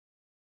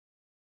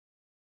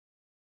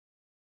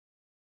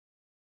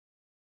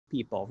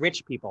people,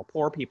 rich people,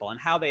 poor people, and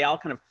how they all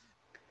kind of,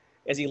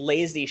 as he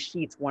lays these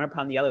sheets one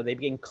upon the other, they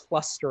begin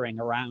clustering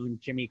around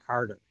Jimmy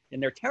Carter.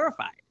 And they're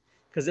terrified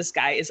because this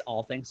guy is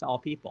all things to all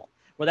people.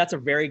 Well, that's a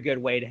very good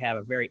way to have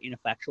a very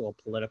ineffectual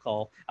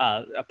political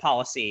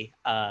policy,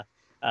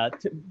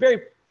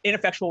 very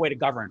ineffectual way to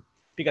govern,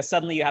 because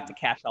suddenly you have to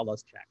cash all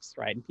those checks,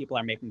 right? And people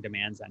are making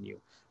demands on you.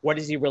 What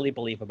does he really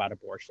believe about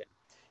abortion?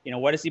 You know,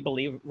 what does he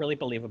really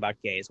believe about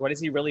gays? What does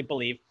he really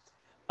believe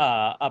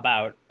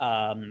about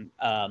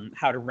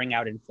how to wring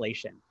out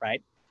inflation,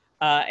 right?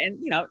 And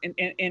you know,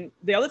 and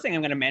the other thing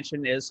I'm going to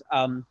mention is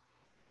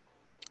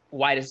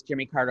why does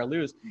Jimmy Carter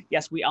lose?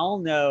 Yes, we all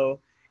know,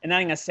 and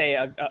I'm going to say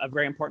a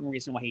very important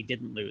reason why he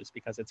didn't lose,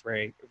 because it's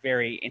very,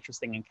 very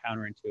interesting and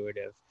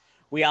counterintuitive.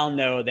 We all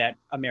know that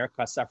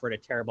America suffered a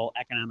terrible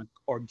economic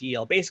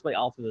ordeal, basically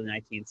all through the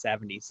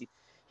 1970s.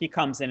 He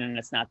comes in and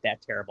it's not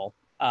that terrible.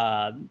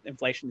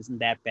 Inflation isn't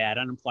that bad.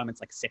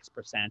 Unemployment's like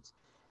 6%.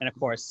 And of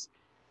course,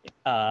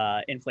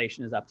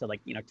 inflation is up to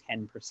like,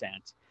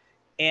 10%.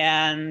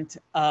 And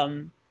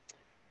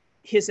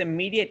his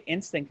immediate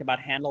instinct about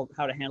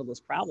how to handle this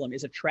problem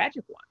is a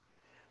tragic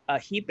one.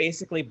 He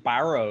basically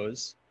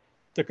borrows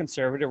the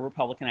conservative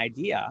Republican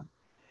idea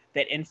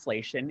that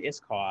inflation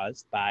is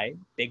caused by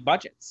big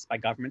budgets, by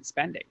government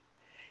spending.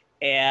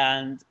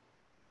 And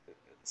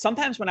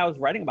sometimes when I was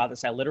writing about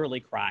this, I literally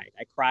cried.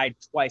 I cried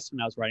twice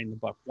when I was writing the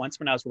book. Once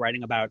when I was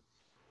writing about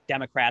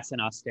Democrats and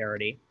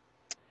austerity,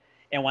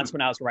 and once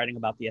when I was writing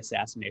about the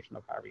assassination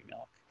of Harvey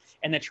Milk.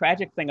 And the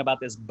tragic thing about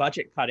this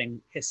budget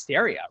cutting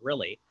hysteria,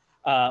 really,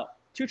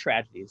 two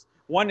tragedies.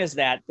 One is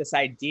that this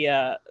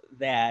idea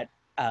that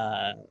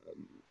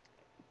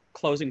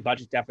closing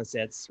budget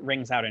deficits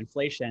wrings out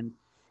inflation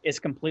is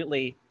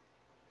completely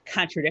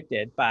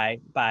contradicted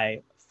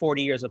by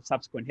 40 years of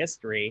subsequent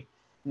history.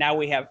 Now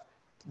we have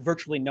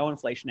virtually no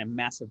inflation and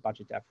massive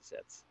budget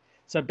deficits.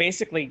 So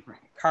basically,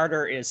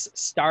 Carter is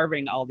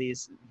starving all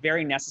these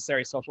very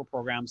necessary social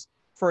programs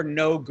for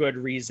no good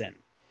reason.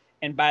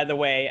 And by the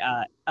way,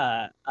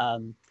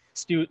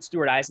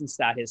 Stuart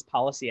Eisenstadt, his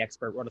policy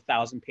expert, wrote a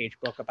 1,000-page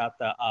book about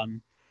the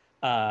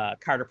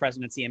Carter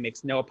presidency and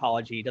makes no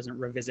apology. He doesn't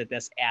revisit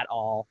this at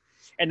all.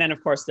 And then,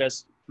 of course,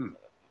 there's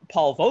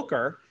Paul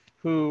Volcker,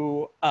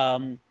 who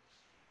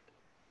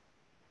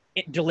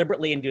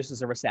deliberately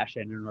induces a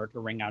recession in order to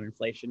wring out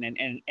inflation.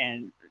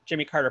 And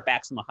Jimmy Carter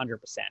backs him 100%.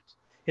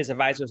 His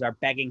advisors are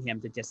begging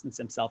him to distance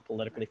himself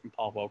politically from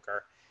Paul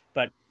Volcker,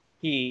 but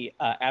he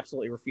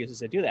absolutely refuses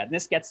to do that. And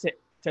this gets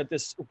to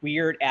this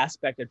weird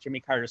aspect of Jimmy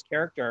Carter's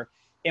character,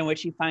 in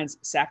which he finds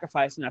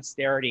sacrifice and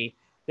austerity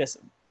this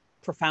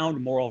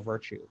profound moral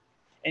virtue.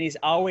 And he's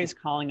always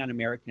calling on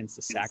Americans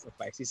to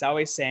sacrifice. He's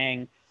always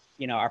saying,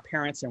 our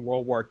parents in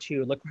World War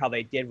II, look how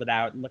they did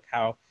without, and look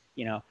how,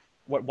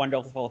 what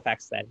wonderful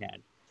effects that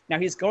had. Now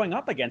he's going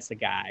up against a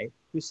guy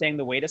who's saying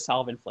the way to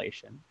solve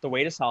inflation, the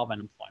way to solve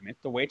unemployment,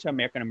 the way to the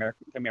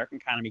American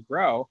economy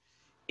grow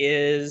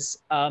is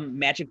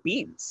magic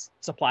beans,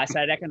 supply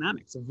side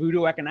economics,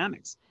 voodoo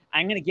economics.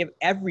 I'm going to give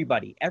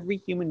everybody, every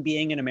human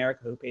being in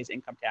America who pays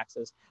income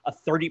taxes, a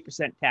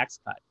 30% tax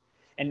cut.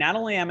 And not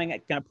only am I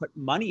going to put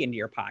money into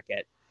your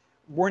pocket,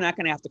 we're not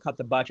going to have to cut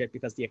the budget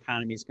because the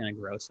economy is going to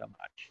grow so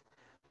much.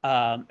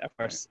 Of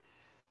course,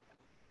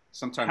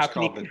 sometimes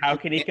how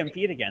can he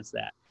compete against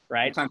that,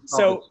 right?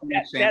 So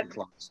that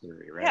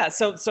theory, right? Yeah.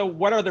 So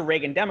what are the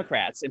Reagan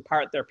Democrats? In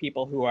part, they're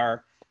people who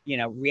are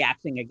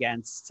reacting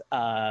against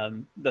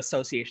the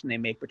association they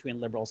make between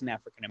liberals and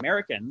African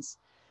Americans.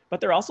 But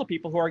there are also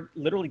people who are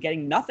literally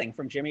getting nothing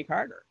from Jimmy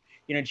Carter.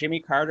 Jimmy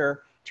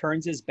Carter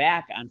turns his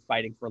back on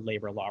fighting for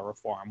labor law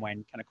reform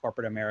when kind of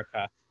corporate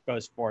America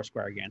goes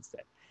foursquare against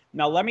it.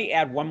 Now, let me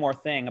add one more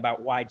thing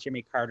about why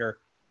Jimmy Carter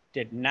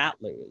did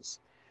not lose.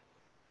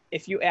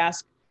 If you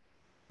ask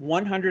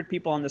 100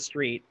 people on the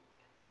street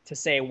to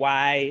say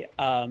why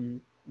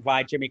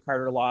Jimmy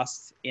Carter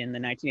lost in the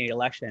 1980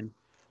 election,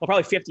 well,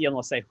 probably 50 of them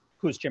will say,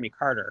 who's Jimmy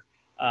Carter?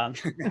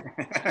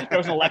 There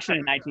was an election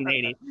in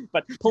 1980,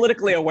 but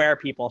politically aware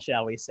people,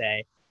 shall we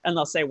say, and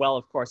they'll say, well,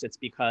 of course, it's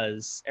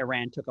because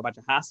Iran took a bunch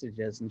of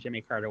hostages and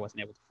Jimmy Carter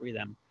wasn't able to free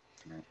them.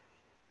 Right.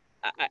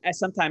 I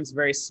sometimes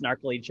very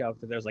snarkily joke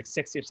that there's like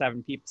 6 or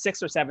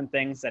 7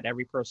 things that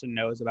every person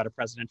knows about a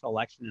presidential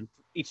election, and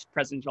each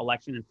presidential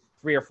election, and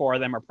 3 or 4 of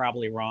them are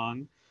probably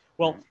wrong.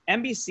 Well,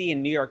 NBC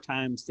and New York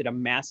Times did a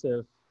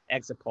massive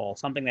exit poll,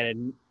 something that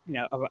had,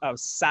 of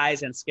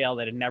size and scale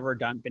that had never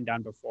been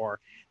done before.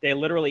 They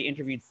literally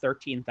interviewed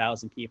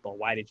 13,000 people.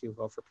 Why did you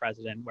vote for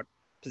president? What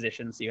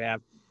positions do you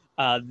have?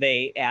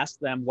 They asked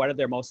them what are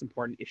their most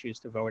important issues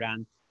to vote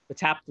on. The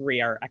top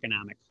 3 are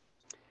economic.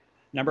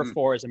 Number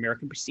 4 is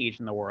American prestige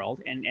in the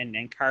world,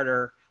 and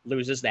Carter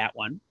loses that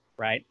one,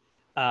 right?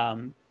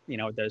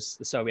 There's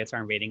the Soviets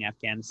are invading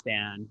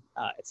Afghanistan,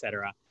 et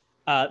cetera.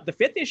 The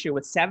 5th issue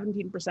with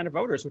 17% of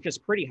voters, which is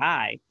pretty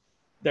high,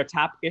 their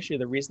top issue,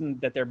 the reason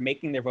that they're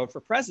making their vote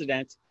for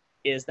president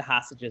is the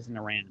hostages in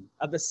Iran.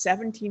 Of the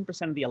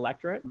 17% of the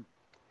electorate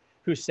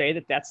who say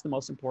that that's the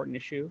most important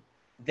issue,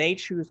 they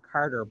choose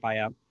Carter by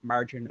a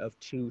margin of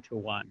 2 to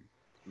 1.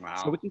 So we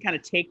Wow. can kind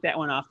of take that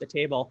one off the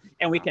table,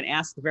 and we can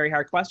ask the very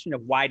hard question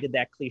of why did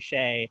that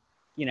cliche,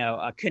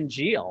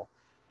 congeal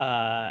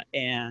and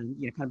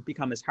kind of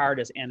become as hard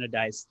as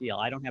anodized steel.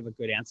 I don't have a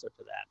good answer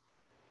to that.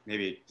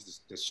 Maybe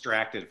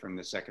distracted from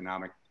this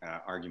economic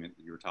argument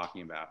that you were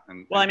talking about.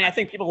 Well, I mean, I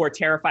think people were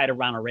terrified of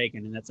Ronald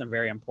Reagan, and that's a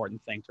very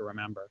important thing to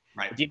remember.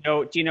 Right.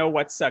 Do you know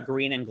what's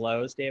green and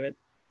glows, David?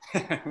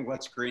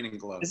 What's green and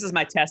glows? This is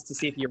my test to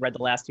see if you read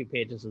the last 2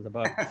 pages of the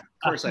book. Of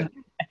course I did.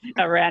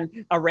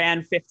 I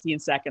ran 15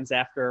 seconds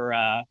after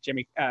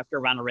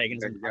Ronald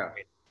Reagan's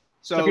inaugurated.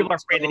 So people are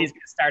afraid that he's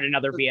going to start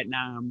another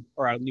Vietnam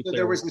or a nuclear.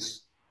 There was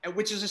this,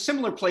 which is a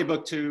similar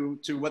playbook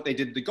to what they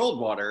did to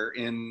Goldwater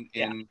in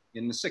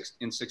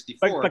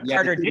 64. But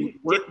Carter didn't.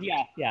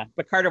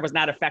 But Carter was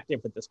not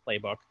effective with this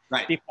playbook,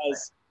 right?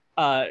 Because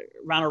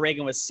Ronald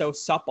Reagan was so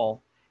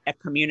supple at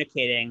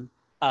communicating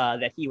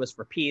that he was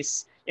for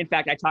peace. In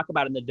fact, I talk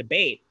about in the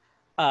debate,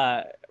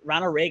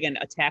 Ronald Reagan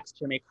attacks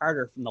Jimmy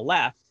Carter from the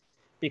left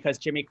because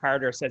Jimmy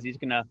Carter says he's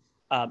going to.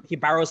 He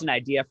borrows an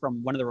idea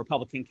from one of the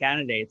Republican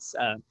candidates,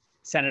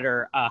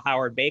 Senator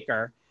Howard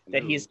Baker,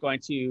 that he's going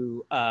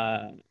to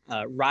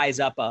rise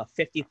up a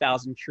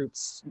 50,000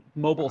 troops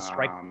mobile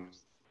strike.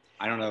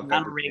 I don't know.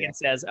 Ronald Reagan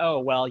says, "Oh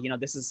well, he's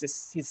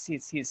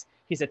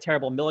a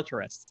terrible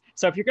militarist.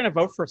 So if you're going to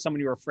vote for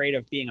someone you're afraid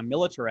of being a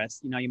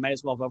militarist, you might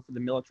as well vote for the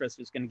militarist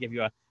who's going to give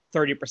you a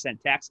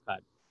 30% tax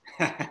cut."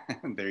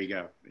 There you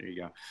go.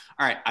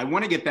 All right, I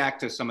want to get back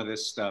to some of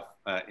this stuff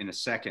in a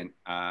second,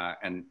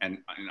 and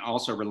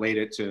also relate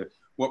it to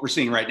what we're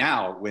seeing right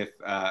now with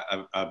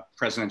a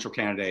presidential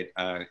candidate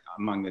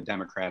among the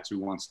Democrats who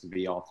wants to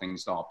be all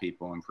things to all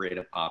people and create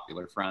a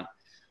popular front.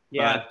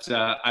 Yeah.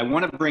 But I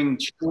want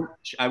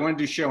to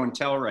do show and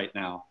tell right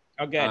now.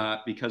 Oh, good.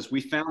 Because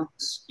we found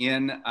this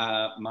in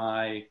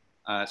my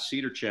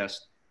cedar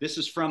chest. This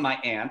is from my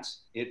aunt.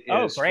 It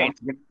is great.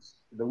 From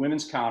the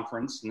Women's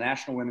Conference,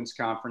 National Women's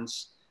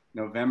Conference,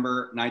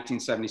 November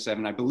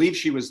 1977. I believe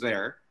she was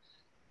there.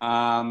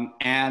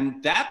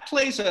 And that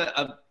plays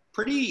a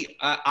pretty,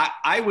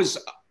 I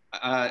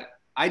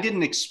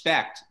didn't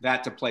expect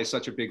that to play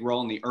such a big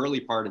role in the early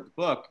part of the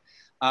book,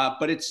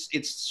 but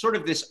it's sort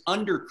of this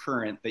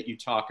undercurrent that you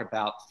talk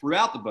about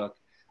throughout the book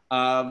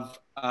of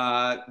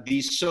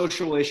these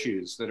social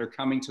issues that are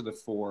coming to the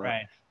fore.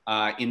 Right.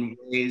 In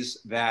ways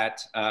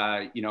that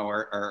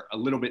are a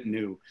little bit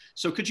new.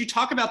 So could you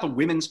talk about the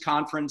Women's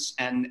Conference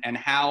and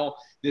how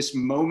this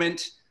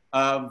moment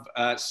of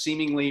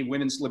seemingly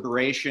women's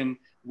liberation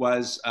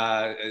was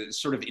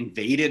sort of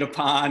invaded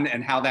upon,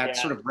 and how that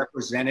sort of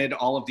represented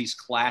all of these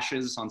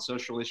clashes on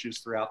social issues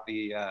throughout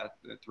the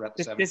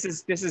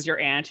 70s? This is your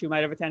aunt who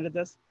might have attended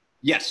this?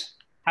 Yes.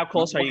 How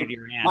close are you to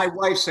your aunt? My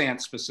wife's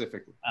aunt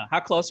specifically.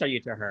 How close are you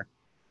to her?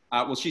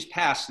 Well, she's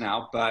passed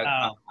now, but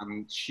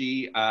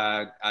she,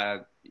 I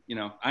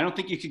don't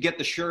think you could get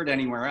the shirt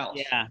anywhere else.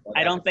 Yeah,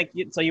 I don't think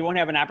so. You won't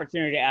have an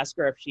opportunity to ask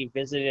her if she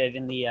visited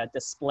in the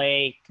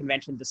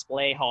convention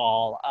display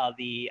hall,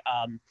 the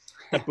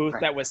booth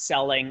that was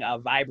selling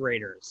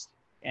vibrators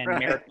and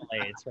miracle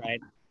aids,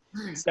 right?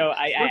 So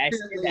I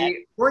say that.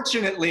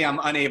 Fortunately, I'm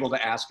unable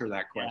to ask her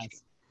that question.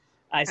 Yes.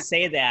 I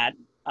say that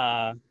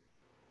to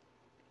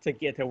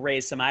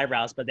raise some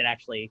eyebrows, but that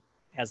actually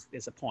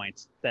is a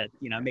point that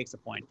makes a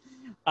point.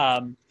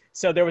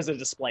 So there was a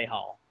display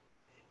hall.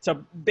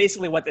 So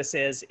basically what this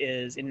is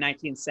in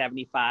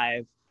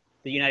 1975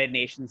 the United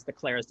Nations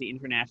declares the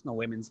International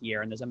Women's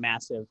Year, and there's a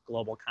massive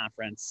global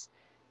conference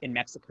in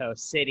Mexico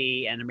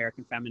City, and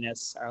American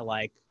feminists are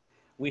like,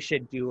 we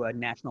should do a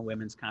national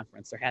women's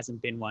conference. There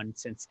hasn't been one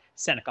since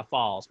Seneca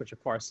Falls, which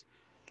of course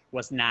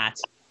was not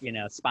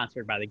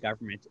sponsored by the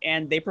government,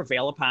 and they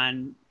prevail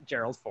upon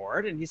Gerald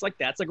Ford, and he's like,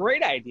 that's a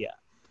great idea.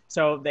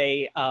 So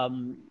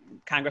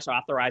Congress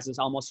authorizes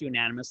almost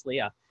unanimously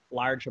a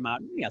large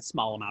amount,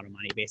 small amount of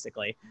money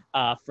basically,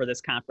 for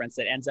this conference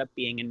that ends up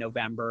being in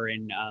November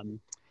in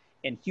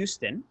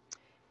Houston.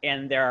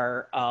 And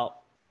there are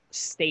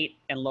state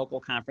and local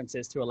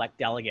conferences to elect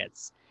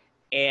delegates.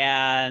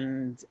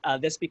 And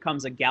this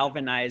becomes a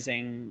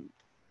galvanizing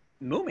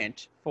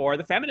movement for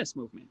the feminist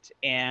movement.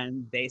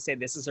 And they say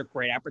this is a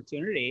great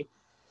opportunity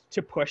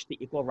to push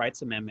the Equal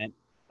Rights Amendment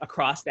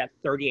across that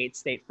 38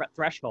 state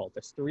threshold.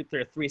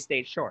 They're 3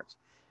 states short.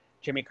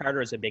 Jimmy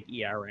Carter is a big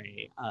ERA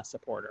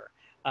supporter.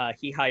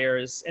 He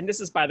hires, and this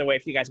is, by the way,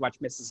 if you guys watch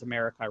Mrs.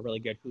 America, a really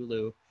good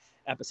Hulu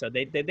episode,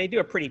 they do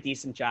a pretty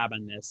decent job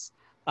on this.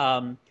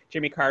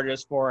 Jimmy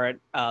Carter's for it.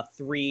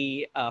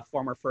 3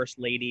 former first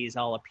ladies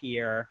all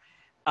appear.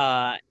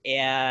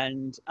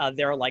 And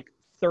there are like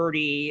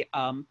 30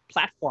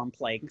 platform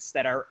planks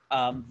that are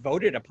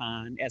voted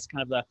upon as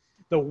kind of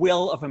the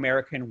will of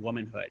American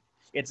womanhood.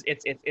 It's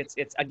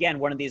again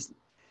one of these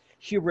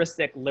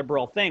hubristic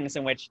liberal things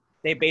in which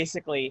they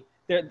basically,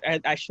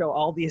 I show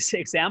all these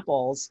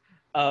examples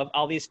of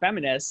all these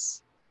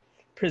feminists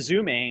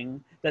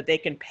presuming that they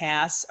can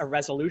pass a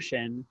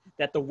resolution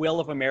that the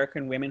will of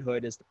American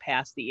womanhood is to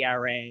pass the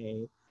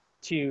ERA,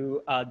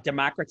 to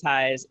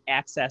democratize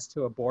access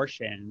to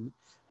abortion,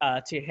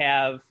 to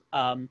have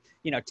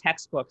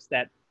textbooks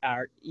that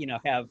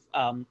have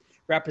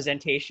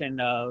representation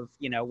of,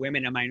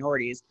 women and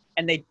minorities,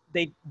 and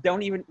they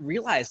don't even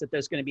realize that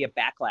there's going to be a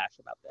backlash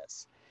about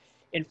this.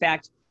 In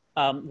fact,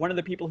 one of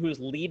the people who's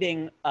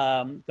leading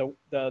the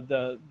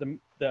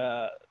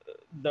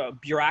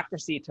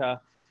bureaucracy to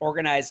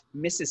organize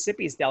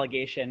Mississippi's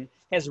delegation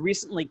has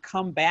recently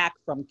come back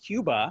from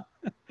Cuba,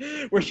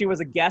 where she was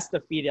a guest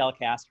of Fidel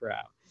Castro.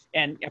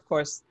 And of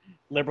course,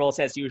 liberals,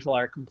 as usual,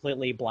 are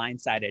completely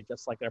blindsided,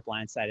 just like they're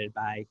blindsided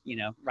by,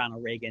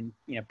 Ronald Reagan,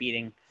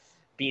 beating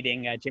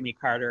Jimmy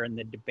Carter in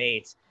the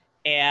debate.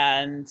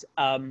 And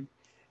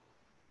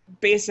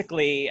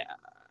basically,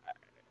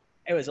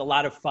 it was a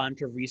lot of fun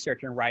to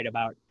research and write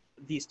about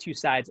these two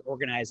sides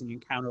organizing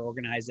and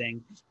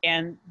counter-organizing,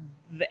 and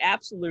the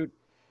absolute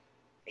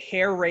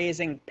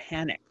hair-raising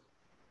panic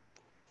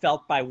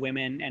felt by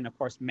women and, of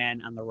course,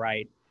 men on the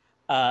right,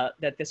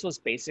 that this was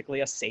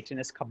basically a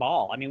Satanist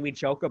cabal. I mean, we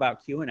joke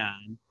about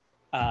QAnon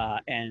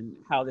and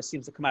how this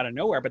seems to come out of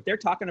nowhere, but they're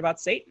talking about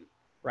Satan,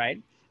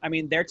 right? I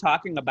mean, they're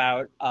talking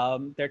about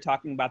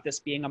this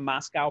being a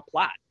Moscow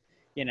plot,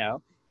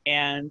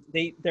 and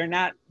they're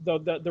not,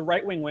 the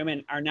right-wing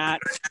women are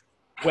not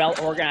well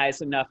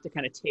organized enough to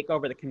kind of take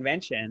over the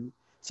convention,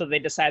 so they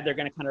decide they're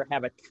going to kind of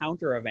have a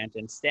counter event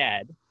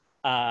instead.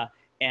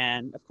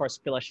 And of course,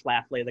 Phyllis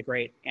Schlafly, the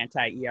great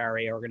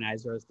anti-ERA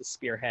organizer, is the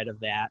spearhead of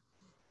that.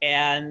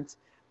 And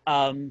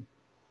to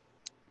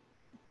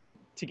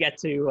get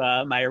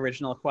to my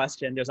original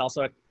question, there's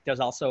also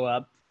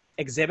a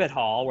exhibit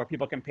hall where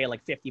people can pay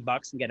like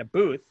 $50 and get a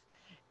booth.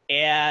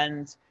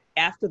 And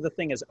after the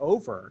thing is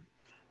over,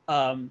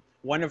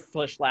 one of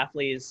Phyllis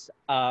Schlafly's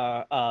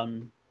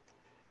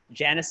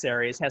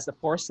janissaries has the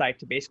foresight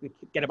to basically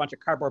get a bunch of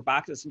cardboard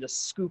boxes and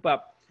just scoop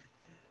up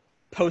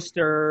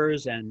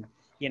posters and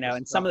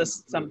and some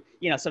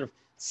sort of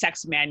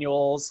sex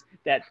manuals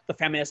that the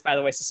feminists, by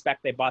the way,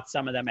 suspect they bought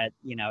some of them at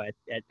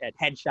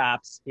head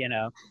shops,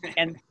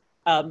 and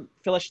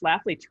Phyllis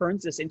Schlafly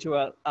turns this into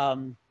a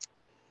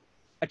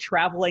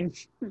traveling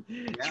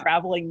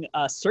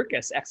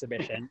circus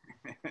exhibition,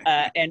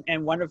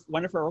 and one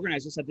of her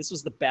organizers said this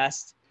was the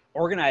best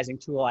organizing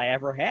tool I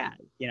ever had,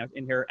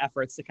 in her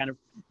efforts to kind of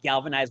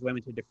galvanize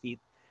women to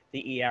defeat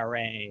the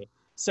ERA.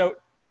 So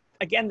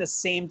again, the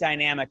same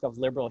dynamic of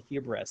liberal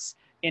hubris.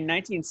 In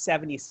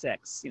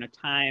 1976,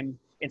 Time,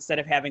 instead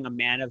of having a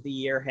Man of the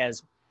Year,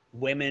 has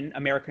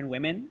American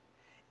women.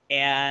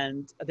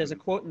 And there's a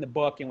quote in the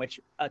book in which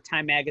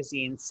Time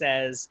magazine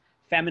says,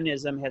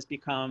 feminism has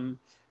become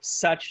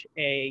such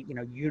a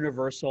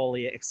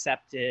universally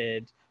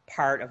accepted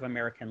part of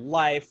American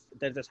life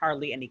that there's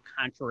hardly any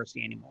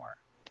controversy anymore.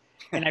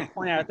 And I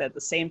point out that at the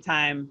same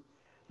time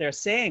they're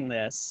saying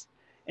this,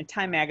 and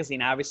Time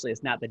magazine obviously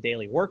is not the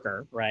Daily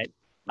Worker, right?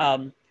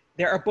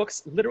 There are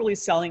books literally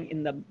selling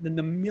in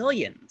the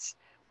millions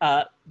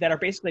that are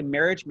basically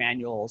marriage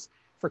manuals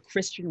for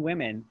Christian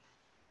women,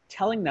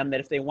 telling them that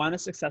if they want a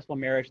successful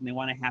marriage and they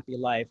want a happy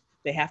life,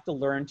 they have to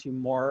learn to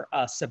more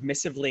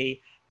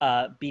submissively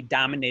be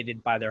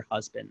dominated by their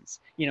husbands.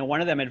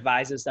 One of them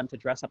advises them to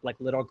dress up like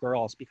little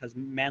girls because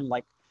men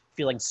like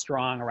feeling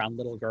strong around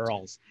little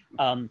girls.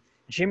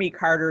 Jimmy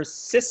Carter's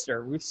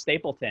sister, Ruth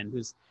Stapleton,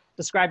 who's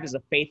described as a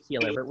faith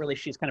healer, but really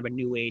she's kind of a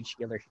new age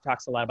healer. She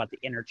talks a lot about the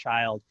inner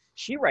child.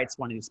 She writes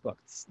one of these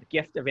books, The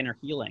Gift of Inner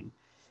Healing.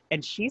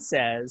 And she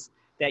says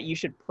that you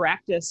should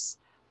practice,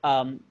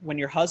 when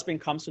your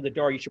husband comes to the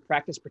door, you should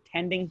practice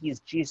pretending he's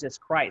Jesus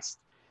Christ,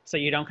 so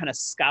you don't kind of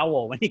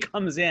scowl when he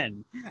comes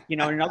in.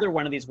 Another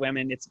one of these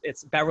women,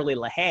 it's Beverly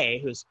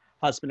LaHaye, whose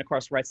husband, of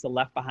course, writes the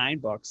Left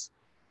Behind books,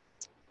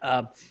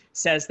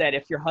 says that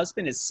if your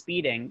husband is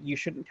speeding, you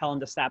shouldn't tell him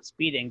to stop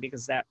speeding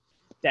because that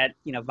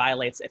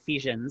violates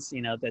Ephesians,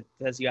 that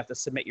says you have to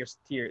submit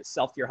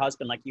yourself to your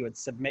husband like you would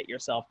submit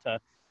yourself to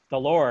the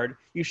Lord.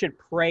 You should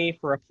pray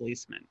for a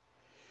policeman.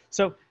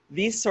 So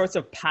these sorts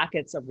of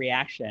pockets of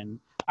reaction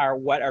are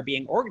what are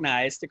being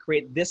organized to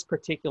create this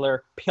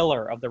particular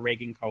pillar of the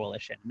Reagan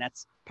coalition. And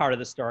that's part of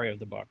the story of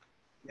the book.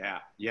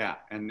 Yeah.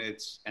 And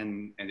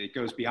it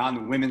goes beyond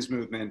the women's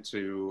movement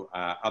to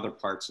other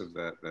parts of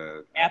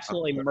the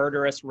absolutely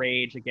murderous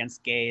rage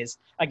against gays.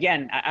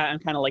 Again, I'm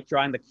kind of like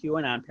drawing the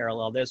QAnon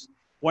parallel. There's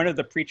one of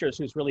the preachers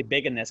who's really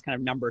big in this, kind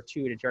of number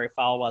two to Jerry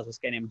Falwell, is this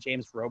guy named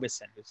James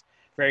Robeson, who's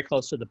very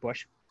close to the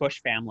Bush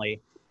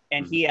family.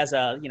 And he has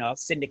a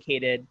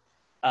syndicated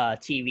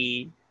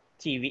TV,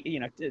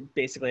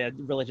 basically a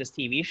religious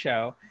TV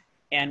show.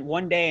 And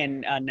one day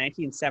in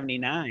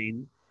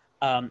 1979,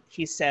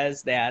 he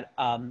says that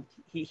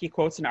he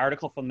quotes an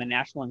article from the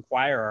National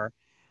Enquirer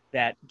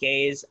that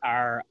gays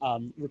are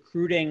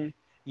recruiting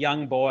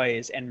young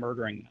boys and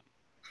murdering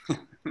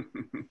them.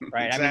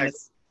 Right? Exactly. I mean,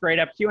 it's straight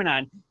up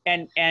QAnon.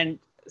 And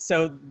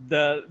so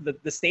the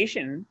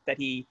station that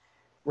he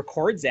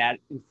records at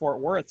in Fort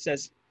Worth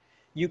says,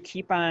 you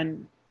keep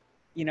on,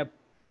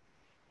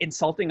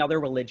 insulting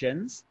other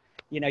religions.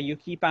 You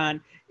keep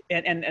on,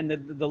 and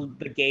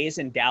the gays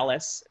in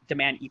Dallas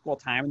demand equal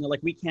time, and they're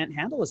like, we can't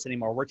handle this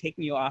anymore. We're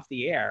taking you off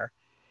the air.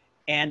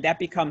 And that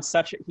becomes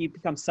he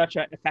becomes such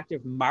an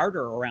effective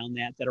martyr around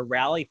that a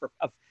rally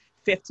of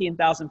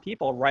 15,000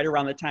 people right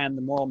around the time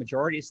the moral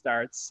majority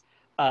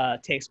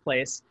takes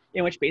place,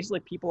 in which basically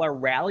people are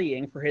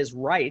rallying for his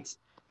right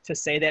to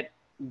say that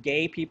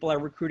gay people are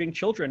recruiting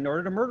children in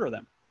order to murder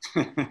them.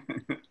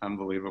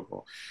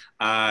 Unbelievable.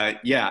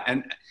 Yeah.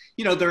 And,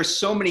 there are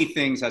so many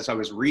things as I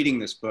was reading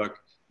this book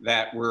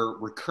that were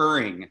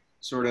recurring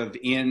sort of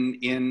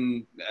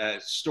in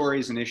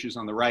stories and issues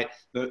on the right.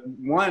 The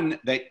one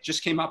that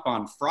just came up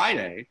on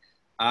Friday,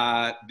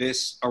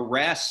 this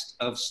arrest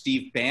of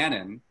Steve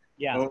Bannon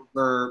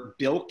over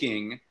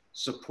bilking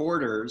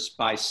supporters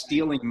by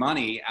stealing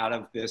money out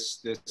of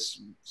this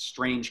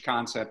strange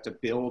concept to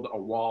build a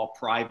wall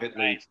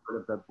privately,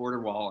 sort of the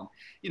border wall.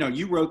 And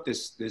you wrote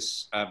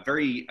this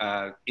very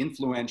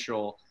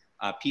influential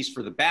piece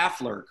for the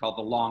Baffler called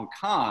 "The Long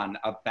Con"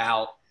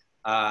 about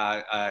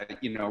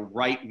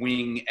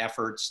right-wing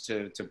efforts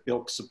to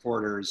bilk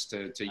supporters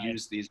to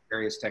use these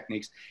various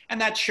techniques,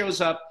 and that shows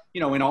up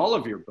in all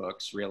of your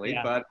books, really,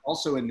 but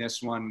also in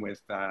this one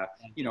with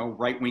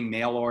right-wing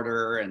mail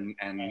order and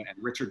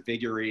Richard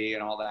Viguerie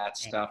and all that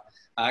stuff.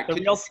 The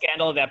real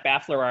scandal of that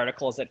Baffler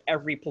article is that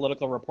every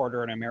political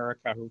reporter in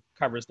America who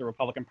covers the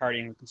Republican Party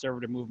and the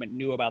conservative movement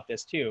knew about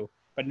this too,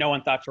 but no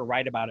one thought to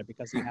write about it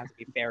because it has to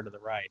be fair to the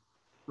right.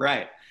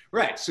 Right.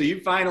 So you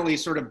finally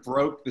sort of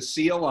broke the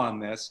seal on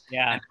this.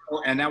 Yeah.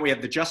 And now we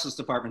have the Justice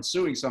Department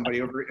suing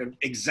somebody over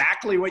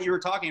exactly what you were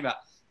talking about.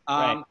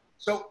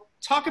 So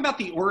talk about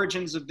the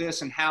origins of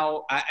this and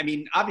how,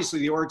 obviously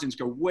the origins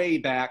go way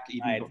back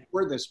even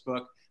before this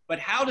book, but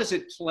how does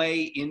it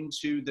play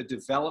into the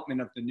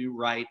development of the new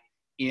right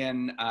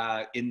in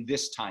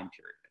this time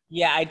period?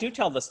 Yeah, I do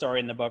tell the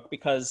story in the book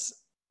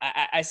because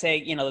I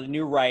say, the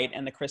new right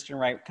and the Christian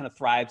right kind of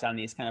thrives on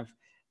these kind of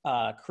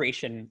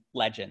creation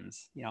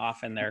legends.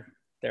 Often they're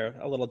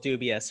a little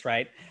dubious,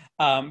 right?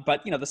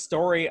 But the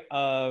story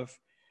of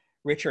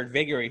Richard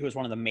Viguerie, who is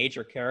one of the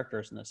major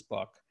characters in this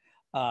book,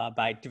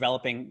 by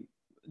developing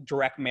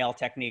direct mail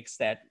techniques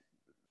that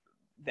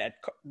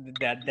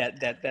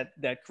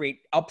create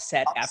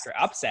upset after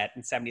upset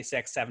in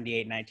 76,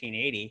 78,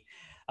 1980,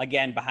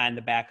 again behind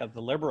the back of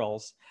the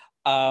liberals.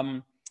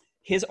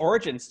 His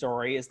origin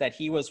story is that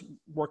he was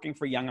working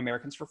for Young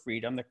Americans for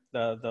Freedom,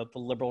 the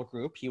liberal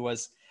group. He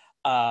was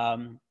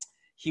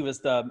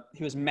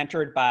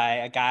mentored by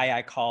a guy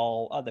I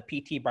call the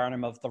P.T.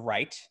 Barnum of the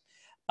right,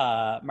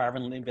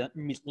 Marvin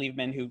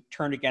Liebman, who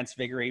turned against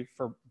Viguerie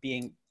for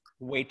being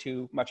way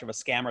too much of a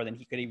scammer than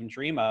he could even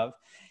dream of.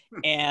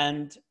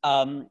 And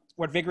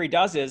what Viguerie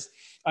does is,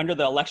 under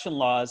the election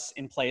laws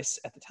in place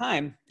at the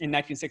time in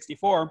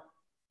 1964,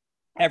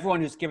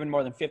 everyone who's given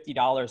more than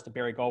 $50 to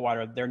Barry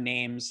Goldwater, their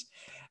names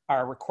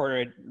are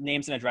recorded,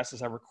 names and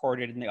addresses are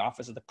recorded in the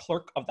office of the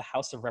clerk of the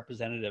House of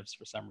Representatives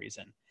for some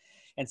reason.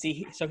 And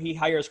so he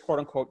hires quote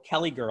unquote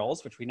Kelly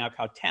girls, which we now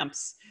call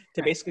temps,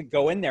 to basically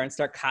go in there and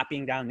start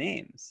copying down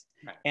names.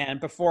 Right. And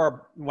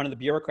before one of the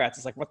bureaucrats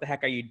is like, what the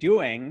heck are you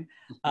doing?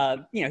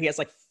 He has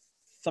like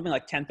something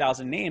like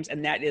 10,000 names.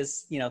 And that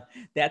is,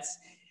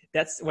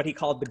 that's what he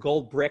called the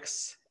gold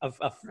bricks of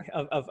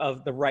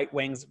the right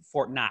wing's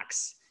Fort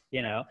Knox,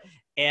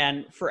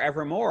 And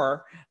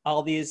forevermore,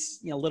 all these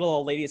little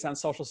old ladies on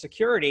Social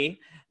Security,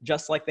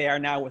 just like they are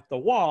now with the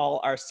wall,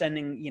 are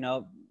sending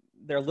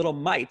their little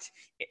mite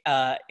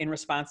in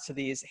response to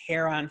these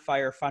hair on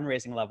fire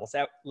fundraising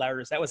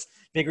letters. That was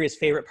Viguerie's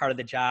favorite part of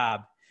the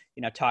job.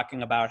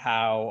 Talking about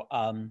how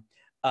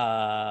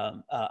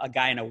a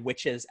guy in a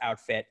witch's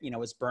outfit,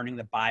 was burning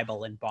the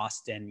Bible in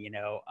Boston,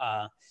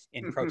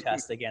 in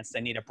protest against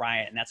Anita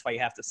Bryant, and that's why you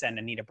have to send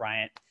Anita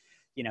Bryant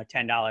 $10,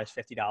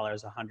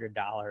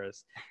 $50,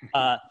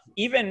 $100.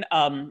 Even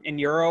in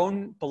your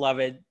own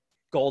beloved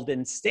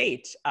Golden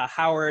State,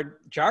 Howard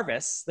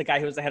Jarvis, the guy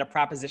who was the head of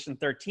Proposition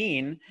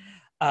 13,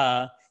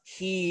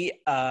 he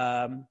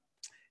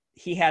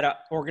had a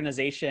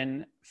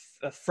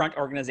front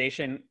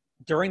organization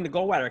during the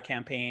Goldwater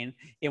campaign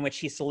in which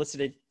he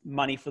solicited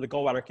money for the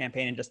Goldwater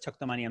campaign and just took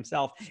the money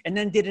himself, and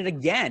then did it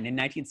again in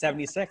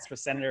 1976 for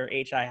Senator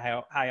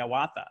H.I.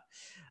 Hiawatha.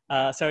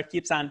 So it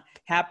keeps on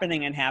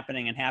happening and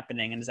happening and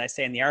happening. And as I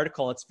say in the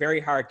article, it's very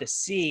hard to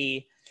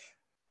see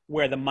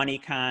where the money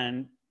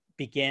con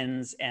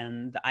begins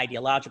and the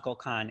ideological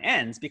con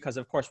ends, because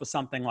of course with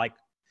something like,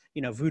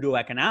 voodoo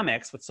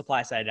economics, with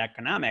supply side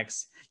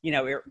economics,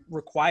 it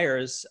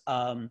requires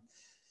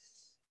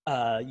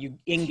you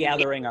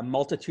ingathering a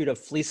multitude of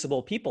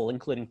fleeceable people,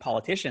 including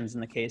politicians in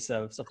the case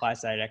of supply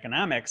side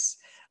economics,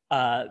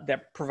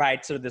 that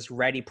provide sort of this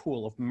ready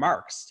pool of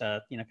marks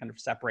to, kind of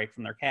separate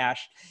from their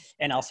cash,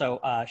 and also,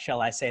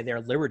 shall I say,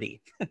 their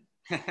liberty.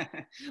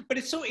 But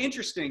it's so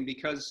interesting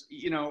because,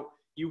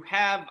 you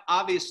have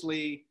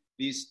obviously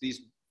these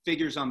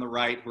figures on the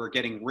right who are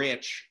getting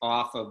rich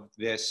off of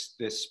this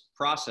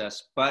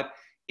process, but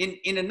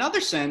in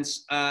another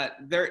sense,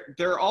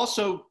 they're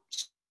also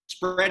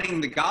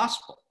spreading the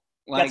gospel.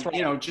 Like, That's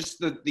right. Just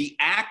the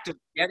act of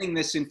getting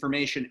this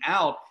information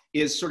out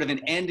is sort of an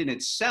end in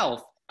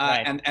itself.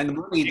 Right. and the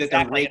money that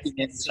they're raking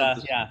in.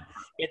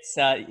 It's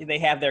they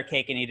have their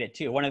cake and eat it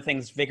too. One of the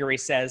things Viguerie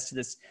says to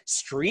this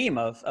stream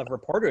of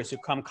reporters who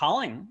come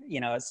calling,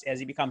 as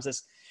he becomes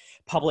this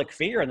public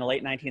figure in the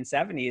late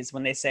 1970s,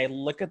 when they say,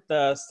 look at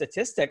the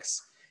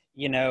statistics,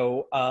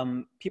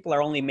 people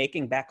are only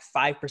making back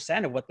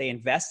 5% of what they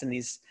invest in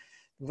these,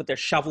 what they're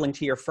shoveling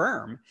to your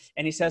firm.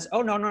 And he says,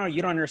 oh, no,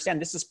 you don't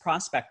understand. This is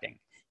prospecting.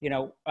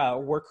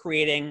 We're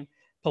creating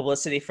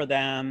publicity for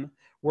them.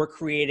 We're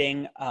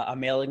creating a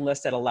mailing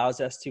list that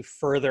allows us to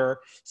further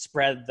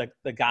spread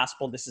the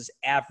gospel. This is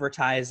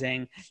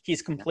advertising.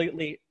 He's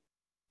completely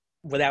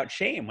without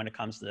shame when it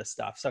comes to this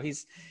stuff. So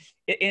he's,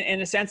 in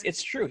a sense,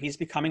 it's true. He's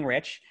becoming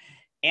rich.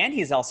 And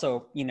he's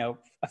also,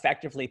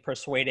 effectively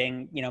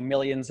persuading,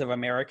 millions of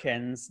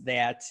Americans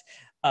that,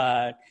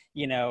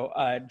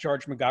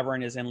 George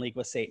McGovern is in league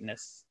with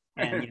Satanists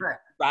and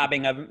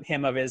robbing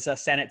him of his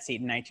Senate seat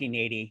in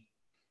 1980.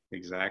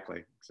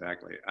 Exactly.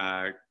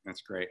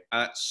 That's great.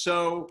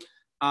 So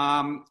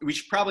we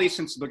should probably,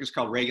 since the book is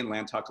called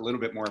Reaganland, talk a little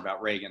bit more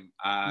about Reagan.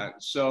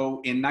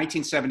 So in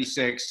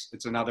 1976,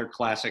 it's another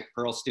classic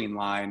Perlstein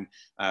line.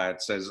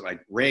 It says,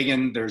 like,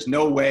 Reagan, there's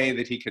no way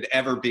that he could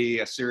ever be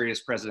a serious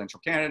presidential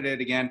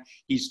candidate again.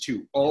 He's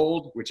too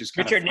old, which is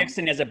kind Richard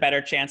Nixon has a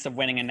better chance of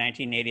winning in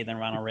 1980 than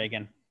Ronald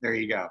Reagan. There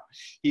you go.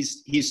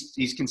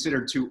 He's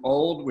considered too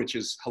old, which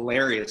is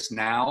hilarious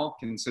now,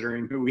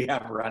 considering who we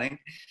have running.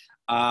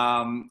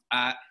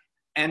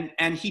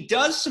 And he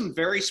does some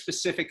very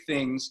specific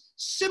things,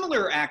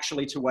 similar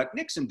actually to what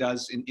Nixon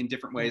does in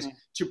different ways,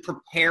 to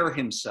prepare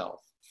himself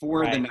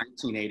for the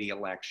 1980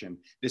 election.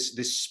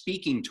 This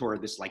speaking tour,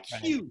 this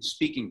huge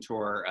speaking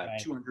tour,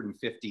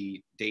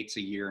 250 dates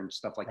a year and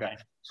stuff like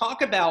that.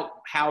 Talk about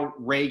how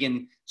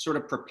Reagan sort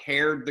of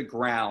prepared the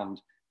ground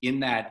in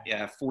that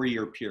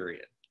 4-year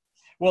period.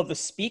 Well, the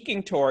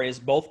speaking tour is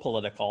both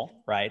political,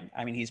 right?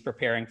 I mean, he's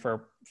preparing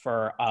for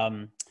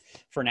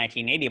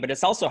 1980, but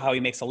it's also how he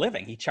makes a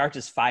living. He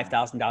charges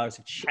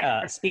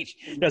 $5,000 a speech.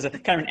 There's a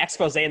kind of an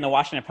expose in the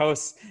Washington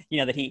Post,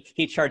 that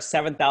he charged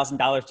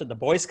 $7,000 to the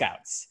Boy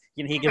Scouts.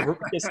 He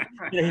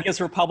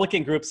gives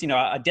Republican groups,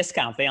 a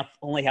discount. They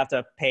only have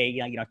to pay,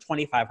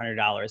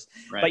 $2,500.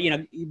 Right. But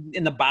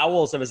in the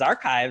bowels of his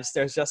archives,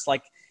 there's just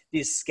like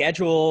these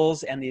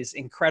schedules and these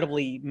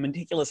incredibly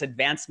meticulous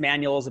advanced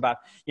manuals about,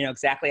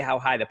 exactly how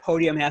high the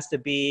podium has to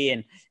be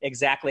and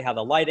exactly how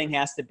the lighting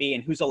has to be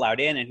and who's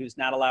allowed in and who's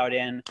not allowed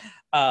in.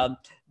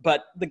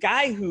 But the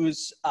guy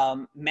who's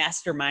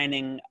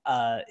masterminding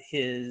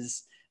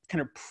his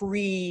kind of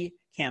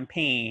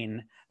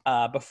pre-campaign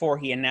before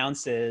he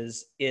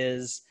announces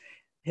is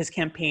his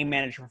campaign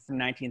manager from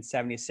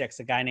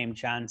 1976, a guy named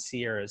John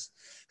Sears,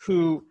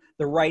 who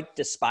the right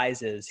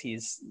despises.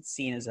 He's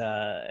seen as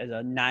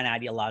a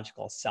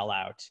non-ideological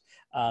sellout.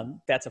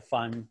 That's a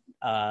fun,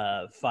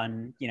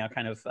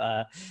 kind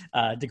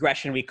of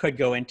digression we could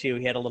go into.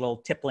 He had a little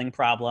tippling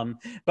problem.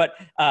 But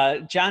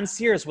John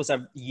Sears was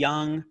a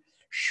young,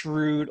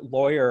 shrewd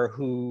lawyer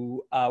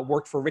who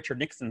worked for Richard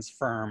Nixon's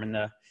firm in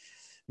the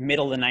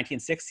middle of the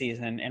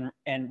 1960s,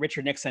 and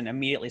Richard Nixon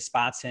immediately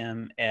spots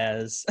him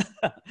as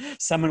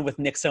someone with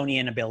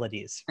Nixonian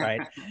abilities,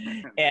 right?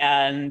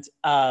 And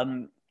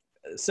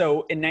so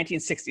in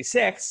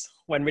 1966,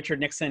 when Richard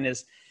Nixon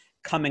is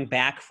coming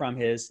back from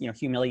his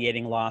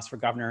humiliating loss for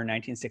governor in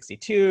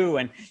 1962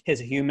 and his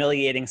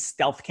humiliating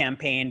stealth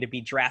campaign to be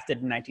drafted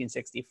in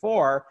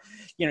 1964,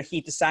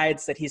 he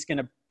decides that he's going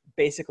to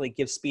basically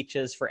give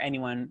speeches for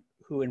anyone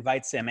who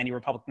invites him, any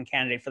Republican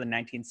candidate for the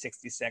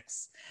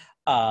 1966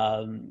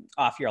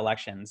 off-year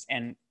elections.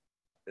 And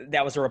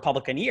that was a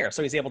Republican year.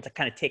 So he's able to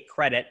kind of take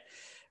credit,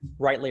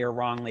 rightly or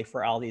wrongly,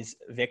 for all these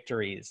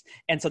victories.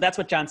 And so that's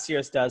what John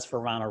Sears does for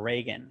Ronald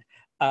Reagan.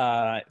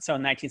 So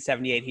in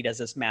 1978, he does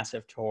this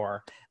massive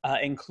tour,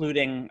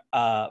 including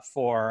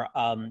for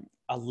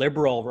a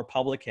liberal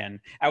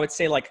Republican. I would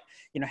say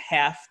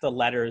half the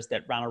letters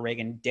that Ronald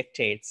Reagan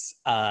dictates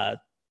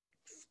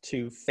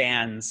to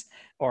fans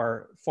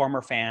or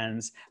former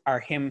fans are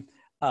him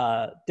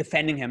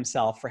defending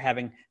himself for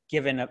having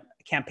given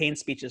campaign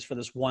speeches for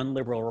this one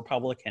liberal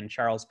Republican,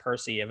 Charles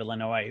Percy of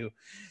Illinois, who,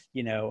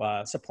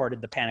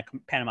 supported the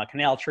Panama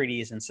Canal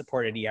treaties and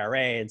supported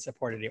ERA and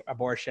supported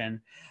abortion.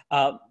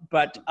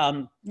 But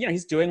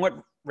he's doing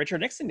what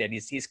Richard Nixon did.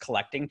 He's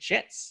collecting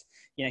chits.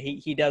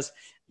 He does,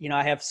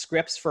 I have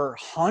scripts for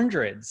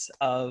hundreds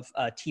of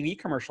TV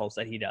commercials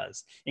that he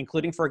does,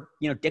 including for,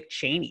 Dick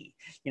Cheney,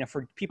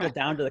 for people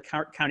down to the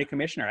county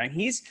commissioner. And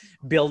he's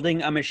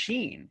building a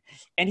machine.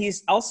 And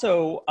he's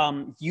also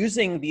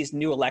using these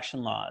new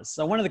election laws.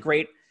 So one of the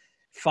great,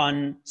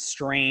 fun,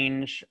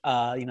 strange,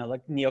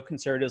 like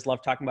neoconservatives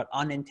love talking about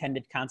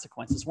unintended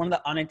consequences. One of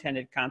the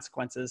unintended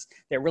consequences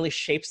that really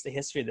shapes the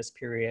history of this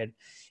period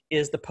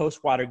is the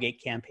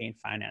post-Watergate campaign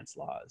finance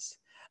laws.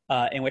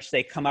 In which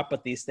they come up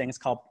with these things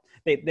called,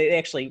 they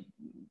actually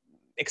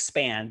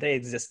expand, they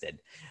existed,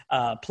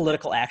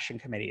 political action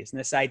committees. And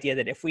this idea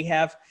that if we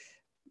have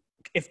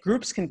if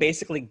groups can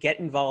basically get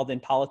involved in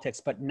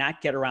politics but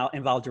not get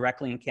involved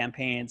directly in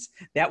campaigns,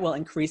 that will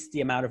increase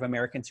the amount of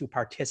Americans who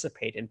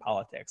participate in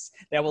politics.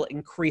 That will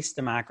increase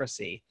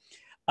democracy.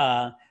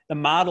 The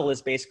model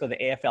is basically the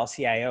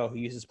AFL-CIO, who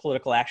uses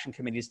political action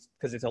committees,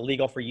 because it's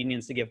illegal for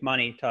unions to give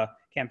money to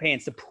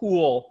campaigns, to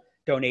pool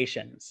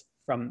donations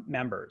from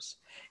members.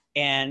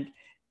 And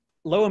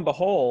lo and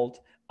behold,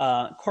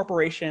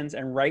 corporations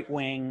and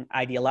right-wing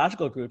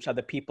ideological groups are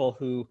the people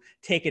who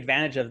take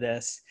advantage of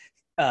this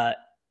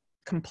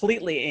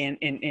completely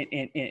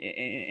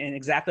in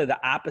exactly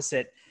the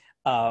opposite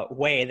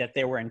way that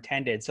they were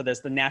intended. So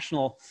there's the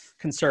National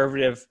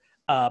Conservative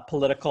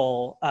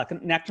Political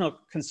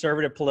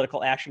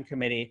Action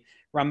Committee,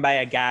 run by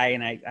a guy,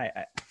 and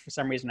I for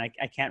some reason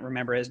I can't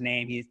remember his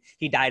name.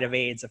 He died of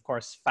AIDS, of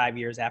course, 5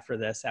 years after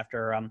this,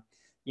 after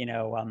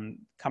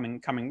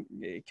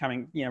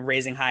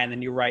raising high in the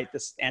new right,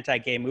 this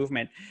anti-gay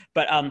movement.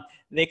 But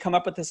they come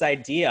up with this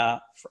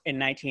idea in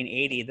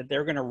 1980 that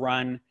they're going to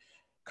run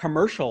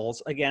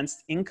commercials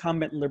against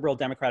incumbent liberal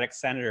Democratic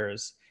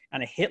senators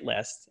on a hit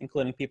list,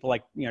 including people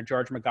like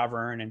George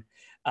McGovern and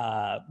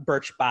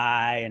Birch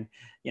Bayh, and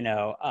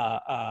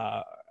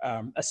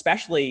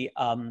especially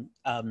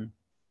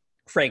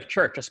Frank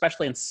Church,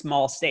 especially in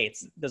small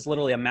states. There's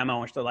literally a memo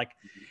in which they're like,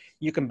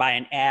 you can buy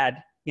an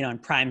ad in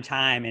prime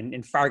time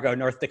in Fargo,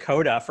 North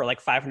Dakota for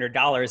like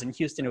 $500. In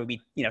Houston, it would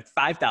be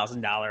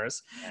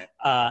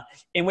 $5,000,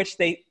 in which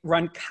they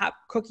run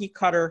cookie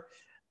cutter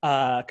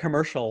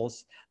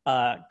commercials,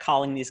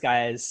 calling these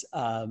guys,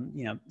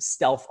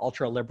 stealth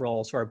ultra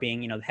liberals who are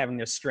being, having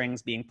their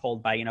strings being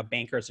pulled by,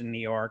 bankers in New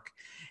York.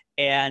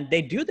 And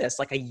they do this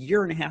like a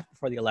year and a half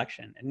before the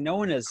election. And no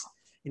one has,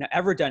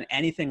 ever done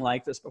anything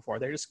like this before.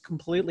 They're just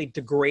completely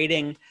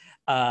degrading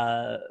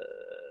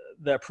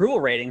the approval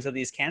ratings of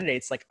these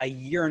candidates like a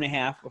year and a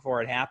half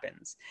before it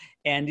happens.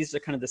 And these are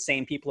kind of the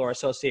same people who are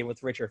associated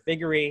with Richard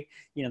Figueroa.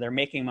 They're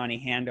making money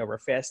hand over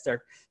fist.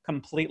 They're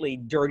completely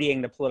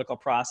dirtying the political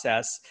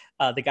process.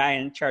 The guy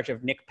in charge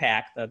of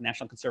NCPAC, the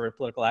National Conservative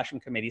Political Action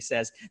Committee,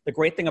 says, the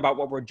great thing about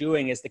what we're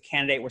doing is the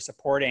candidate we're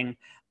supporting,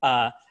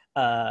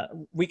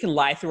 we can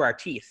lie through our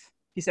teeth.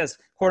 He says,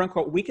 quote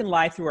unquote, we can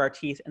lie through our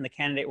teeth and the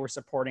candidate we're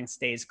supporting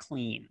stays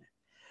clean.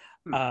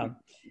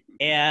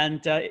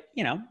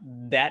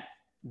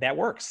 That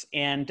works.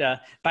 And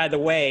by the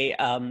way,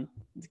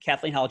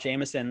 Kathleen Hall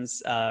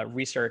Jamison's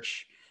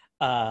research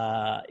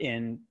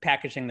in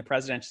packaging the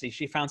presidency,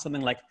 she found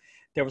something like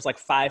there was like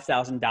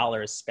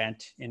 $5,000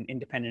 spent in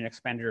independent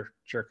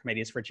expenditure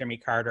committees for Jimmy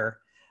Carter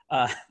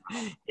in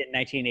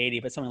 1980,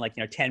 but something like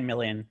 10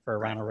 million for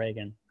Ronald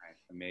Reagan. Right.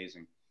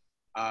 Amazing.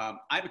 I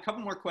have a couple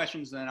more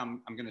questions, then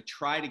I'm going to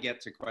try to get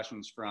to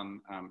questions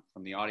from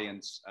the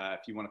audience.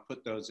 If you want to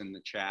put those in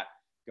the chat,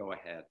 go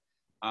ahead.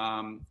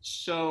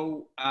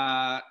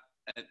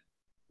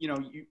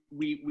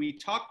 We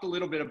talked a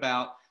little bit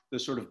about the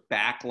sort of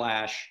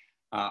backlash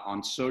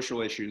on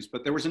social issues,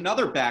 but there was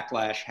another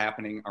backlash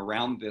happening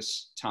around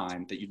this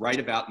time that you write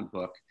about in the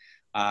book,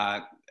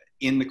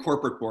 in the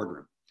corporate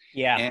boardroom.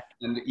 Yeah.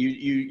 And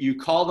you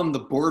call them the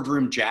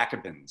boardroom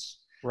Jacobins.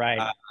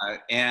 Right.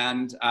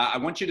 I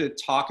want you to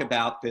talk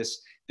about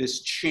this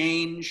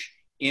change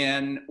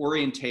in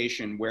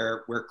orientation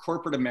where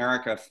corporate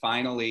America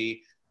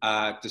finally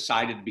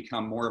decided to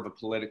become more of a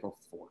political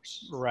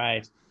force.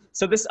 Right.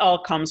 So this all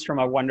comes from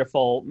a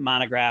wonderful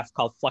monograph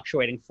called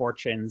Fluctuating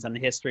Fortunes on the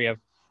history of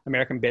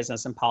American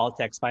business and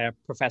politics by a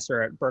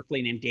professor at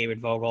Berkeley named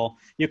David Vogel.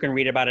 You can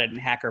read about it in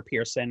Hacker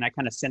Pearson. I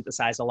kind of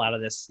synthesize a lot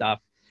of this stuff.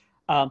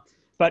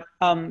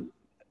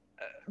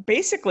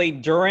 Basically,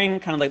 during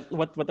kind of like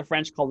what the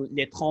French call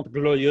les 30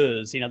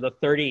 glorieuses, the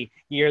 30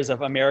 years of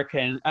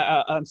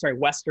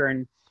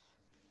Western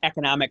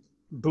economic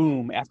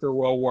boom after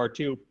World War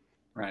II.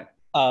 Right.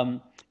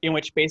 In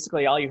which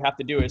basically all you have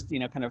to do is,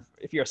 kind of,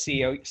 if you're a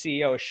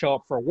CEO, show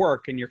up for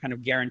work and you're kind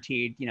of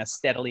guaranteed,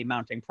 steadily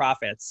mounting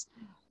profits.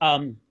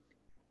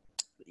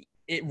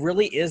 It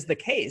really is the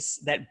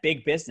case that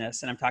big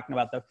business, and I'm talking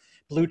about the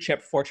blue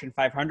chip Fortune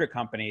 500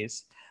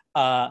 companies,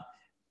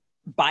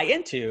 buy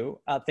into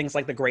things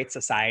like the Great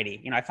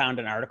Society. I found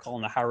an article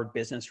in the Harvard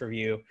Business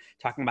Review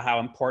talking about how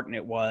important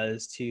it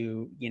was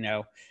to,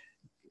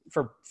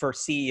 for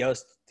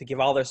CEOs to give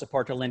all their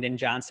support to Lyndon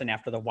Johnson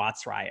after the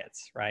Watts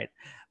riots, right?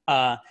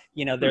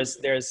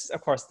 There's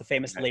of course the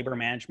famous labor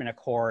management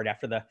accord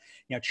after the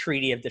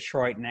Treaty of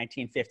Detroit in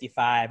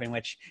 1955, in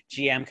which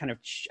GM kind of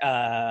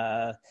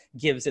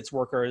gives its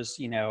workers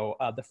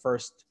the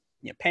first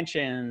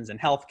pensions and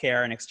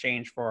healthcare in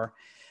exchange for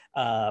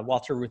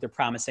Walter Reuther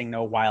promising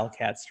no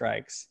wildcat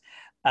strikes.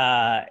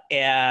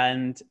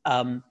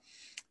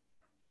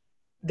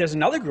 There's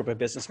another group of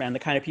businessmen, the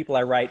kind of people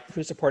I write,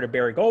 who supported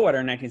Barry Goldwater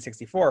in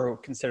 1964, who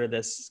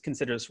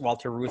considers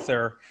Walter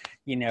Reuther,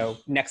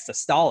 next to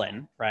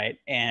Stalin, right?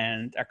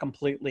 And are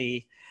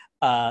completely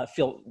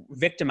feel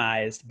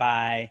victimized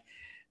by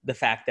the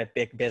fact that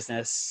big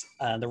business,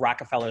 the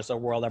Rockefellers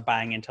of the world, are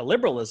buying into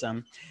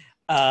liberalism.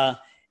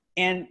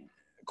 And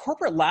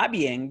corporate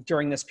lobbying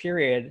during this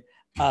period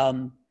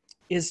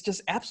is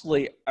just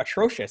absolutely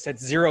atrocious.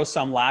 It's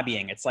zero-sum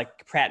lobbying. It's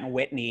like Pratt and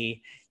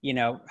Whitney,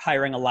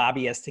 hiring a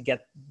lobbyist to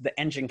get the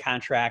engine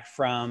contract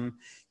from,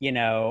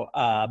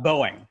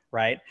 Boeing,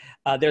 right?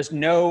 There's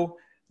no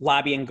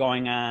lobbying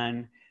going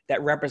on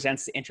that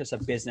represents the interests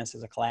of business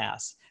as a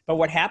class. But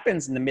what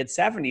happens in the mid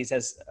 70s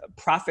as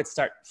profits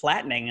start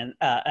flattening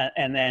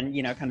and then,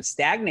 kind of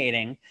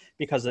stagnating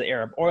because of the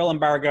Arab oil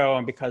embargo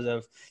and because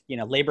of,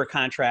 labor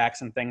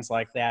contracts and things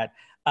like that,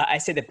 I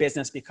say that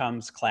business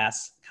becomes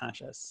class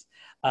conscious.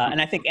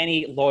 And I think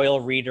any loyal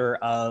reader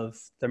of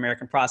the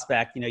American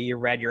Prospect, you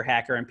read your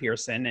Hacker and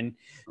Pearson, and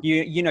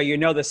you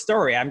know the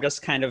story. I'm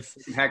just kind of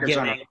Hacker's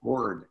on a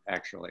board,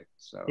 actually.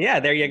 So yeah,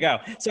 there you go.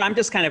 So I'm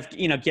just kind of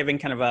giving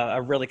kind of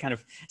a really kind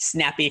of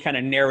snappy kind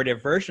of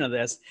narrative version of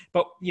this.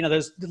 But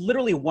there's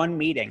literally one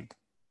meeting,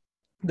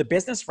 the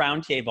Business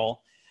Roundtable,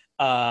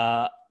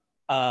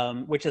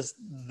 which is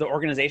the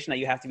organization that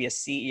you have to be a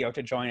CEO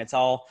to join. It's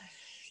all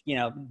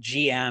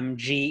GM,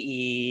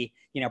 GE,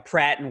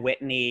 Pratt and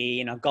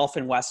Whitney, Gulf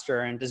and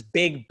Western, just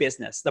big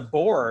business. The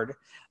board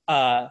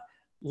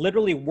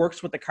literally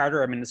works with the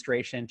Carter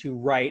administration to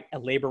write a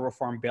labor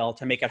reform bill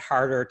to make it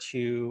harder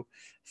to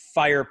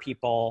fire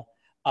people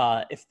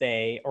if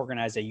they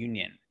organize a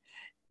union.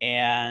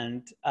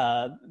 And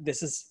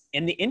this is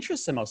in the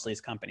interest of most of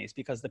these companies,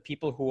 because the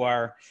people who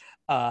are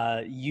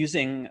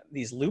using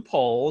these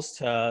loopholes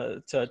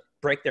to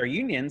break their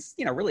unions,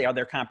 really are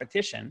their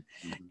competition.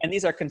 Mm-hmm. And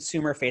these are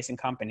consumer-facing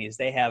companies.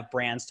 They have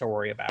brands to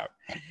worry about.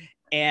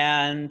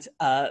 And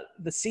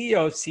the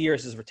CEO of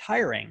Sears is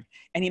retiring,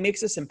 and he makes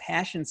this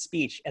impassioned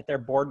speech at their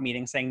board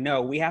meeting saying,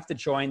 no, we have to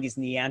join these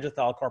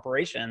Neanderthal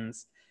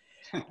corporations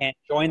and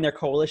join their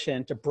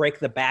coalition to break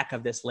the back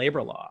of this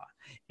labor law.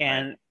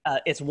 And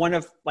it's one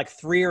of like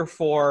 3 or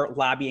 4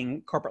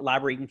 corporate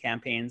lobbying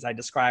campaigns I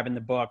describe in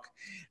the book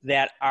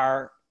that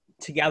are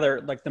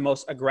together like the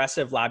most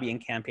aggressive lobbying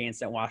campaigns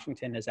that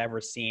Washington has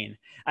ever seen.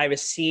 I have a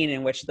scene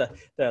in which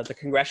the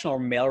congressional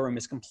mailroom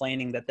is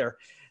complaining that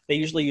they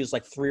usually use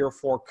like 3 or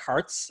 4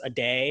 carts a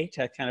day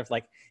to kind of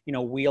like,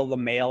 wheel the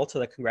mail to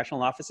the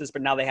congressional offices,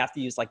 but now they have to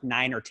use like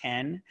 9 or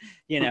 10,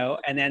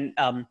 and then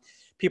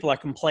people are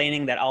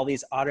complaining that all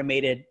these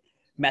automated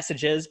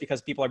messages,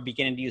 because people are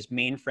beginning to use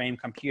mainframe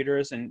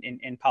computers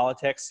in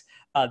politics,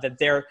 that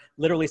they're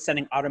literally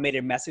sending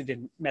automated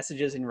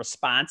messages in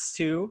response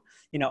to,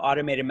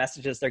 automated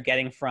messages they're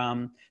getting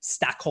from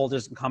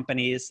stockholders and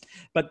companies.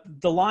 But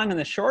the long and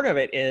the short of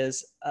it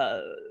is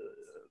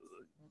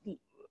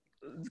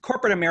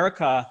corporate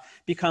America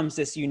becomes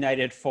this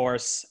united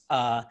force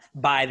by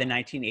the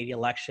 1980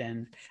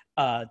 election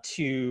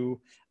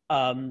to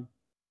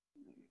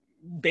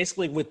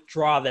basically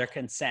withdraw their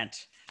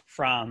consent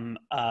from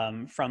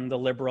the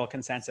liberal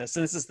consensus.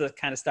 And this is the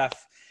kind of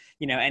stuff,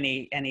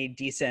 any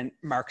decent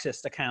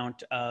Marxist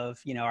account of,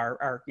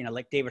 our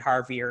like David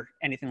Harvey or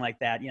anything like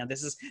that,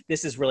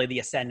 this is really the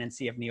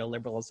ascendancy of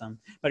neoliberalism.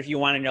 But if you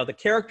want to know the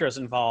characters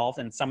involved,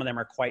 and some of them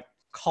are quite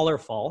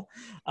colorful,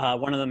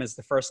 one of them is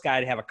the first guy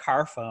to have a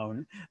car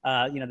phone.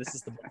 This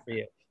is the book for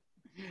you.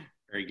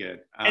 Very good.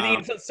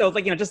 So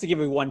like, just to give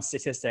you one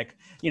statistic,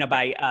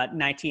 by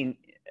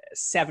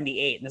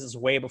 1978, and this is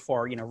way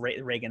before,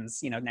 Reagan's,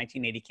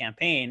 1980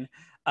 campaign,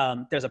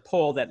 there's a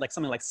poll that like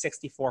something like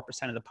 64%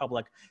 of the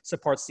public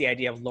supports the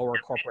idea of lower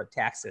corporate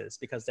taxes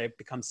because they've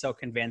become so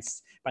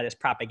convinced by this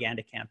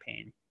propaganda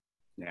campaign.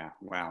 Yeah.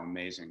 Wow.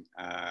 Amazing.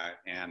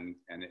 And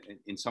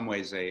in some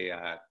ways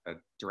a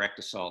direct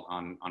assault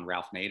on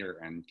Ralph Nader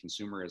and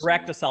consumerism.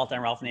 Direct assault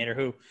on Ralph Nader,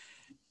 who,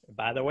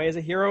 by the way, is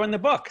a hero in the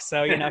book.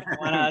 So,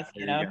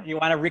 if you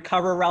want to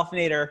recover Ralph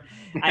Nader,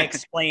 I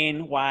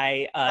explain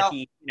why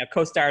he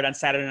co-starred on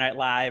Saturday Night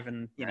Live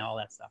and, all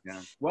that stuff.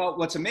 Yeah. Well,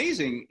 what's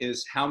amazing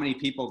is how many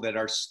people that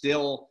are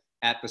still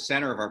at the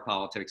center of our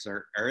politics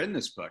are in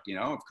this book.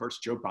 Of course,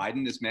 Joe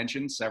Biden is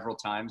mentioned several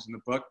times in the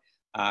book.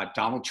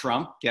 Donald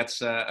Trump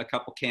gets a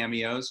couple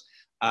cameos.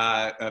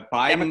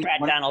 Biden,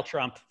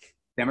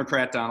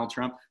 Democrat Donald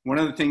Trump. One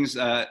of the things,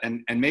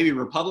 and maybe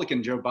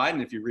Republican Joe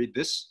Biden, if you read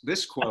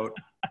this quote,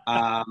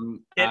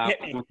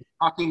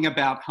 talking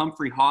about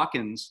Humphrey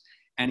Hawkins,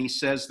 and he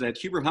says that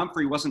Hubert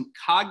Humphrey wasn't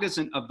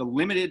cognizant of the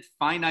limited,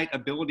 finite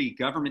ability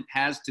government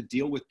has to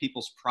deal with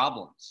people's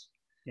problems.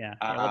 Yeah.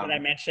 Well, did I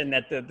mention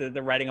that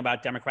the writing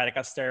about democratic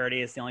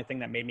austerity is the only thing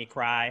that made me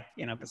cry?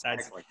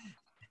 Besides.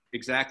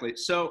 Exactly.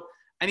 So,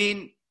 I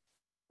mean,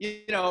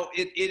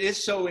 it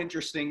is so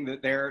interesting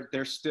that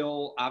they're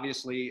still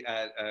obviously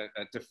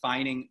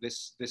defining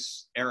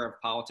this era of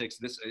politics.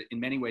 This, in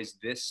many ways,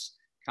 this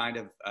kind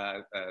of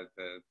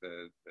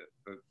the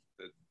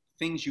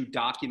things you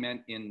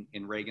document in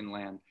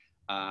Reaganland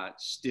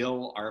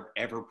still are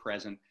ever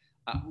present.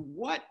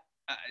 What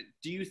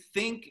do you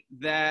think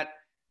that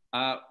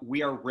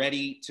we are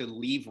ready to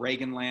leave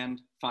Reaganland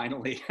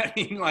finally? I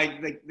mean,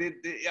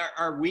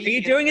 are we? Are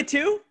you doing it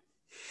too?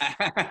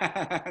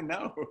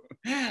 No.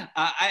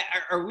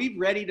 Are we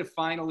ready to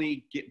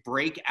finally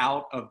break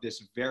out of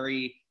this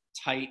very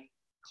tight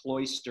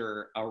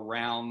cloister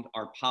around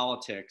our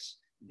politics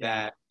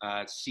that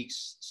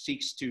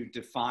seeks to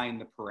define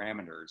the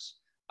parameters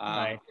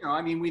Right. You know,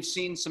 I mean, we've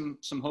seen some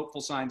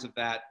hopeful signs of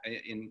that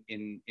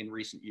in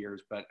recent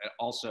years, but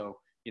also,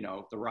 you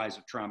know, the rise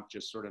of Trump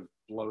just sort of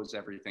blows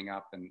everything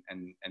up and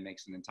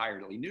makes an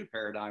entirely new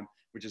paradigm,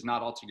 which is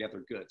not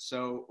altogether good.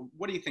 So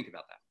what do you think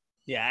about that?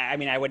 Yeah, I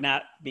mean, I would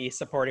not be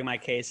supporting my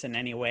case in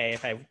any way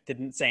if I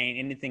didn't say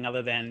anything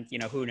other than, you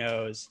know, who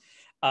knows.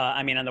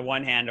 I mean, on the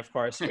one hand, of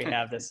course, we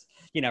have this,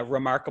 you know,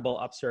 remarkable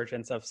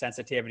upsurgence of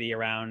sensitivity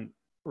around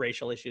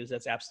racial issues.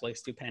 That's absolutely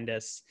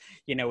stupendous.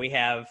 You know, we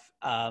have,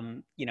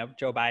 you know,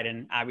 Joe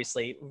Biden,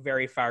 obviously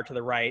very far to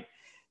the right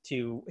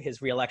to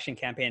his reelection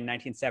campaign in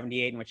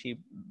 1978, in which he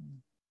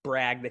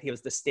bragged that he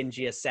was the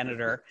stingiest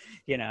senator,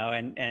 you know,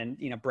 and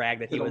you know,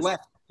 bragged that he was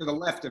to the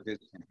left of his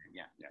campaign.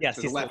 Yeah. Yes,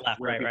 to he's the left,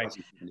 right.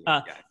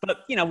 But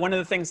you know, one of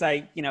the things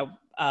I, you know,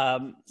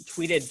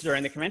 tweeted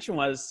during the convention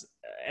was,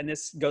 and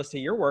this goes to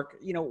your work,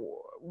 you know,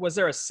 was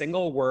there a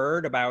single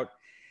word about,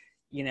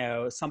 you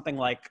know, something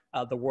like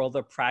the world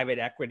of private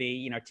equity,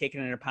 you know,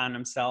 taking it upon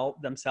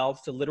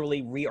themselves to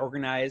literally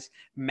reorganize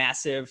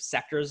massive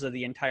sectors of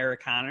the entire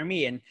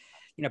economy? And,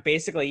 you know,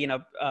 basically, you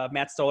know,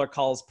 Matt Stoller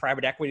calls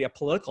private equity a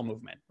political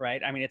movement,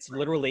 right? I mean, it's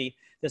literally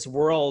this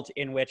world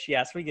in which,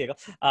 yes, we giggle,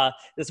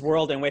 this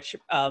world in which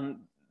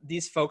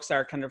these folks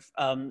are kind of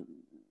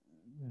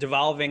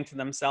devolving to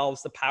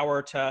themselves the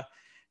power to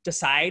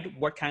decide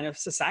what kind of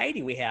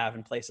society we have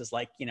in places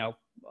like, you know,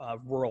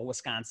 rural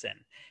Wisconsin.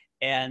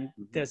 And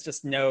there's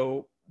just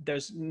no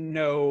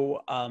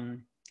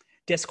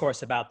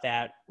discourse about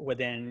that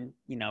within,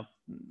 you know,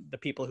 the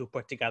people who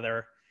put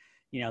together,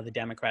 you know, the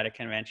Democratic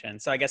Convention.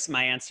 So I guess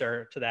my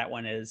answer to that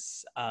one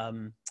is,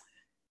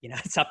 you know,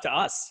 it's up to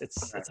us.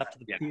 It's up to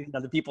the, you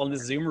know, the people in the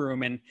Zoom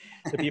room and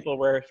the people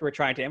we're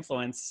trying to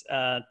influence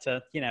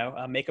to, you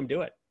know, make them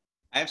do it.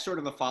 I have sort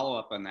of a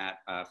follow-up on that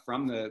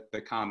from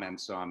the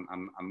comments. So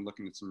I'm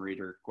looking at some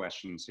reader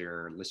questions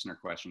here, listener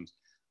questions.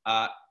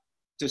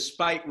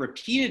 Despite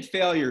repeated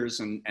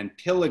failures and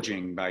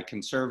pillaging by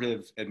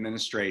conservative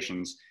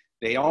administrations,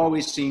 they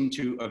always seem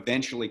to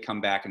eventually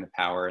come back into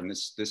power. And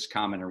this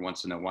commenter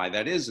wants to know why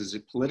that is. Is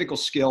it political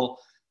skill,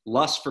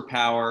 lust for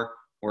power,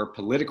 or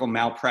political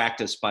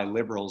malpractice by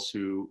liberals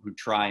who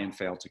try and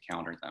fail to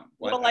counter them?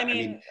 Well, I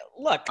mean,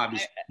 look,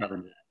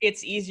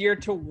 it's easier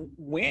to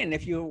win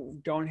if you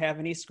don't have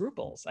any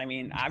scruples. I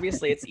mean,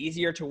 obviously, it's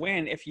easier to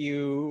win if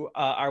you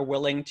are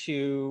willing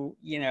to,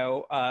 you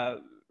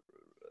know,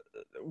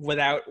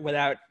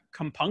 without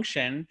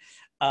compunction,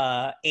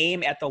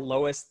 aim at the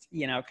lowest,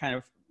 you know, kind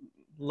of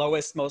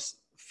lowest, most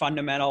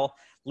fundamental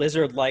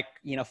lizard-like,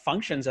 you know,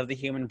 functions of the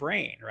human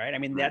brain, right? I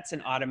mean, that's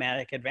an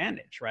automatic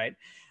advantage, right?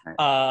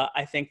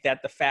 I think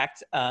that the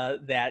fact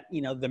that,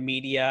 you know, the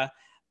media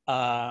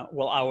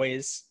will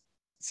always,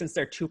 since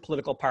there are two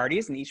political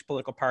parties and each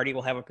political party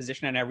will have a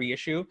position on every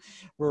issue,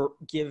 will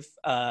give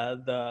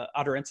the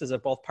utterances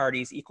of both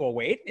parties equal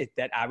weight.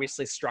 That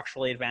obviously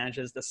structurally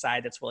advantages the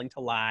side that's willing to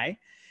lie.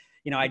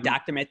 You know, I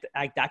document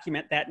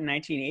that in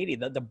 1980.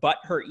 The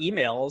her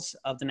emails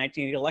of the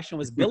 1980 election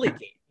was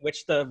Billygate,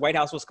 which the White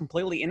House was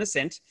completely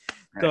innocent.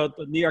 The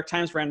New York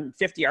Times ran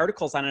 50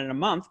 articles on it in a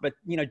month, but,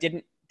 you know,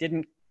 didn't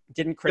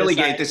criticize.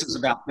 Billygate. This is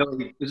about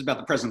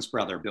the president's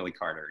brother, Billy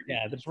Carter.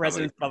 Yeah, the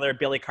president's brother,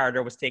 Billy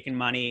Carter, was taking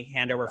money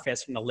hand over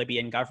fist from the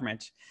Libyan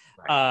government.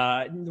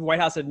 The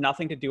White House had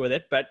nothing to do with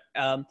it, but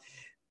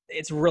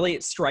it's really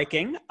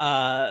striking.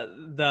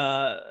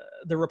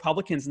 The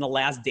Republicans in the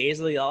last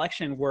days of the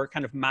election were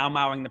kind of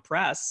mau-mauing the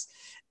press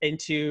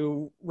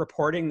into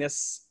reporting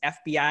this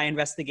FBI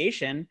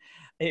investigation.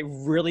 It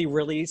really,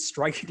 really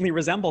strikingly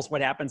resembles what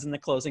happens in the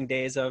closing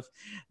days of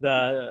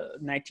the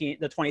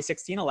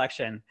 2016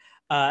 election.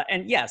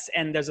 And yes,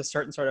 and there's a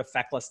certain sort of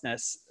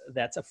fecklessness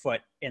that's afoot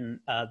in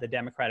the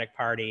Democratic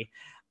Party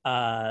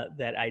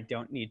that I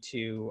don't need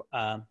to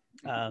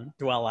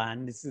dwell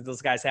on.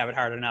 Those guys have it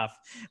hard enough.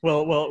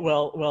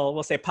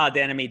 We'll say pas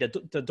d'ennemi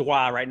de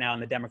droit right now in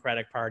the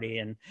Democratic Party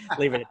and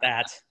leave it at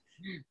that.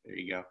 There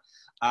you go.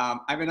 I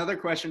have another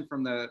question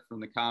from the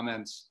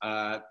comments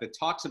that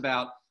talks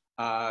about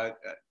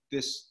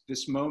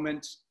this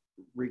moment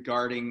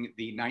regarding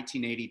the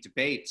 1980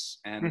 debates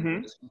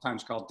and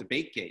sometimes called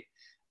Debategate.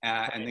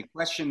 And the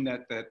question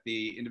that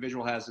the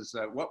individual has is,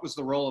 what was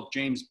the role of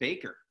James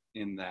Baker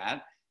in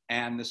that,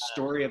 and the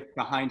story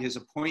behind his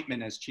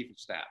appointment as chief of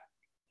staff?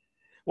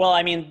 Well,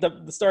 I mean,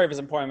 the story of his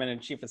appointment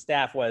as chief of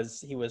staff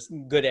was he was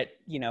good at,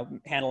 you know,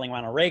 handling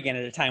Ronald Reagan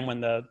at a time when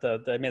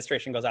the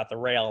administration goes off the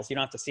rails. You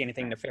don't have to see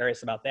anything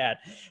nefarious about that.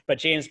 But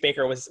James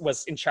Baker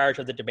was in charge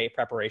of the debate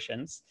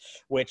preparations,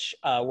 which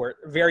were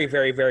very,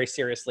 very, very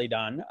seriously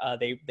done.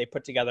 They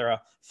put together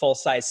a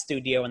full-size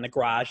studio in the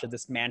garage of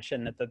this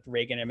mansion that the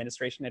Reagan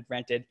administration had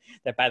rented,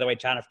 that, by the way,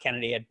 John F.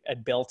 Kennedy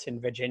had built in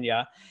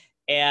Virginia.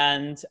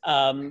 And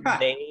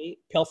they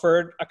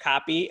pilfered a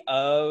copy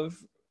of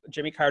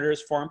Jimmy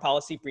Carter's foreign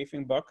policy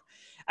briefing book.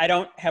 I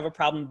don't have a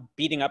problem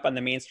beating up on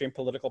the mainstream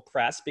political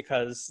press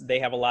because they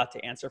have a lot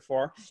to answer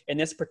for. In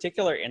this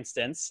particular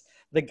instance,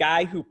 the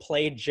guy who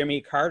played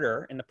Jimmy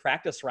Carter in the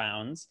practice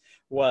rounds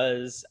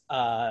was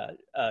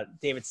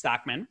David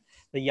Stockman,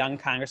 the young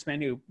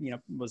congressman who,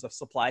 was a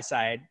supply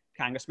side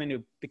congressman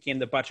who became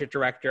the budget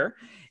director.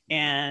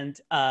 And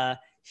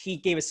he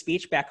gave a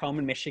speech back home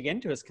in Michigan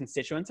to his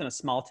constituents in a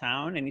small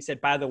town. And he said,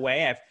 by the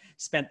way, I've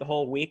spent the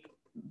whole week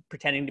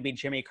pretending to be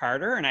Jimmy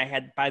Carter. And I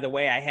had, by the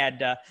way, I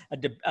had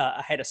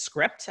a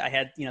script. I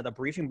had, the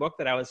briefing book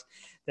that I was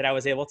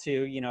able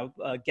to,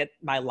 get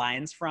my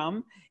lines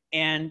from.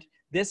 And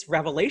this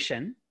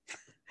revelation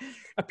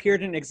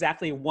appeared in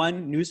exactly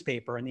one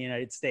newspaper in the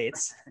United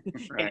States,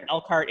 right, in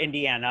Elkhart,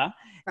 Indiana.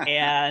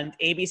 And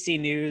ABC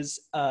News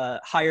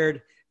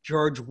hired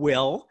George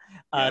Will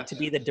to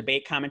be the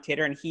debate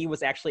commentator. And he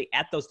was actually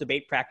at those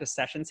debate practice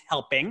sessions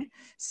helping,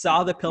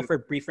 saw the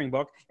pilfered briefing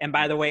book. And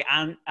by the way,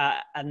 on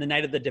the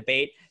night of the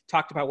debate,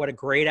 talked about what a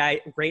great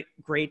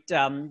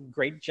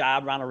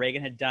job Ronald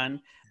Reagan had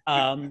done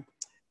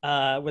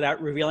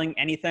without revealing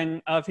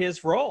anything of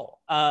his role.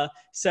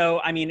 So,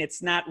 I mean,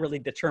 it's not really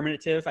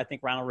determinative. I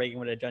think Ronald Reagan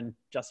would have done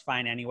just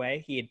fine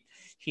anyway.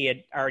 He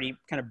had already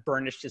kind of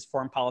burnished his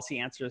foreign policy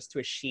answers to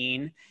a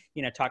sheen,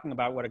 talking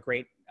about what a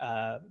great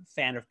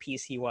fan of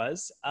peace he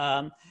was.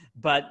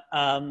 But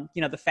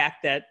the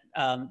fact that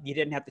you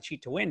didn't have to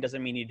cheat to win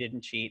doesn't mean you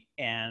didn't cheat.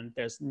 And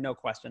there's no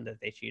question that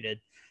they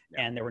cheated,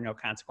 and there were no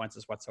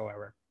consequences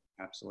whatsoever.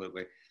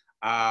 Absolutely.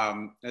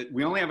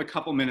 We only have a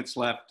couple minutes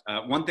left.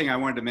 One thing I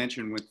wanted to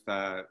mention with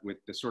the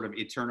sort of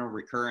eternal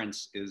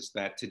recurrence is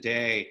that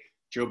today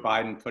Joe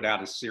Biden put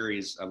out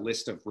a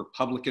list of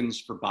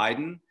Republicans for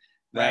Biden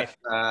that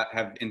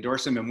have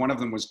endorsed him, and one of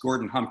them was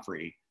Gordon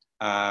Humphrey,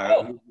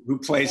 who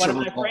plays one of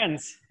my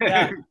friends.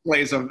 Yeah. Who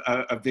plays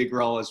a big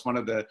role as one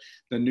of the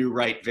new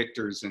right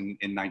victors in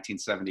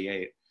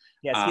 1978.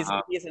 Yes,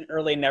 he's an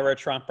early never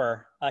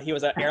Trumper. He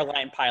was an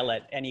airline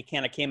pilot, and he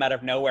kind of came out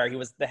of nowhere. He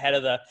was the head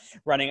of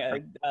running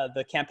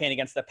the campaign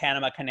against the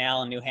Panama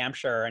Canal in New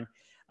Hampshire,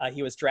 and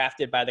he was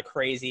drafted by the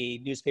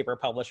crazy newspaper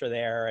publisher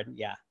there. And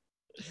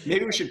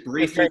maybe we should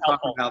briefly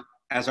talk about,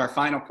 as our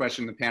final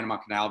question, the Panama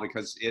Canal,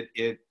 because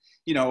it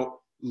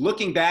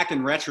looking back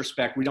in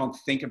retrospect, we don't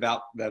think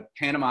about the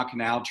Panama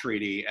Canal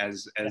Treaty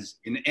as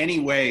in any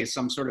way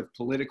some sort of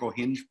political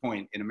hinge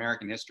point in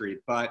American history,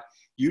 but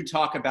you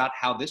talk about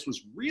how this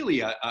was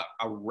really a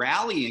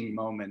rallying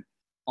moment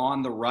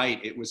on the right.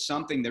 It was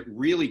something that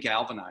really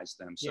galvanized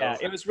them. So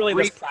it was really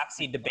this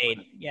proxy debate.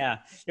 Yeah,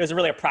 it was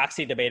really a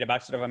proxy debate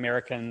about sort of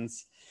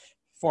Americans'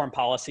 foreign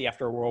policy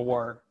after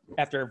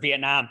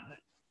Vietnam.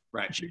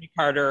 Right. Jimmy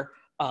Carter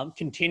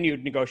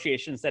continued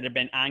negotiations that had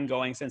been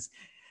ongoing since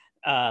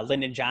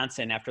Lyndon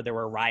Johnson, after there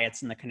were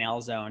riots in the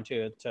Canal Zone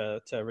to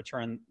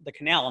return the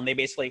canal. And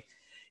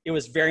it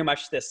was very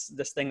much this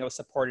thing that was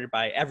supported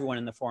by everyone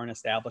in the foreign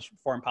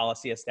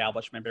policy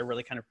establishment, but it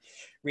really kind of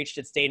reached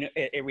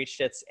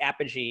its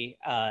apogee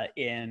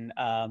in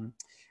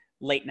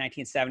late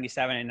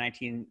 1977 and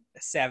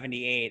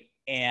 1978.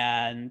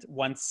 And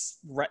once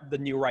the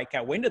new right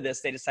got wind of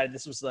this, they decided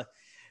this was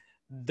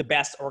the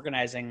best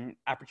organizing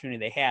opportunity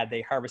they had.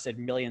 They harvested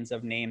millions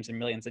of names and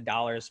millions of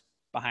dollars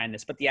behind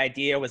this. But the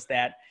idea was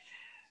that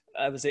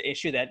it was an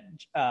issue that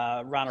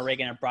Ronald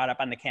Reagan had brought up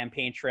on the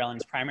campaign trail in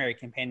his primary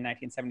campaign in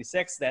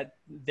 1976, that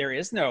there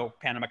is no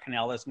Panama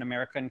Canal. There's an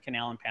American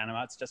canal in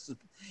Panama. It's just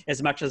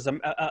as much as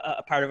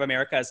a part of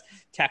America as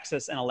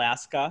Texas and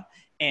Alaska.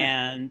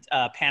 And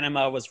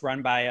Panama was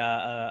run by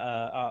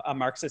a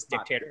Marxist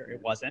dictator.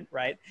 It wasn't,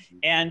 right?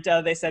 And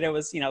they said it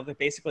was, that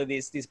basically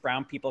these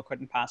brown people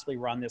couldn't possibly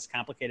run this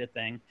complicated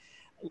thing.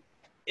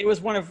 It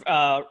was one of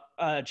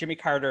Jimmy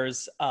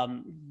Carter's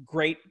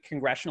great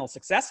congressional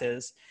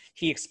successes.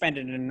 He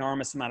expended an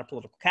enormous amount of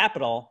political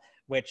capital,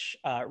 which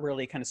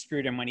really kind of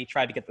screwed him when he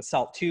tried to get the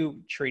SALT II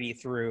treaty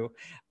through.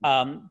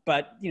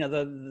 But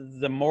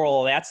the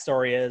moral of that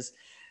story is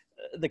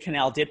the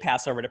canal did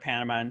pass over to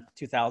Panama in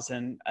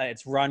 2000.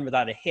 It's run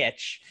without a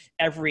hitch.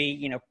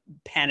 Every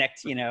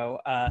panicked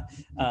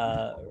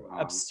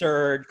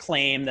absurd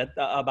claim that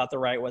about the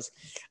right was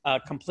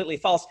completely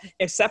false,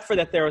 except for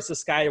that there was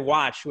this guy to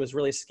watch who was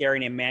really scary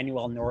named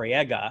Manuel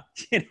Noriega.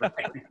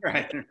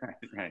 Right.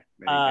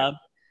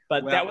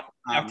 But that was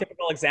a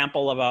typical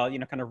example of a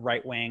kind of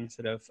right wing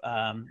sort of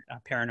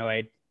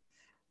paranoid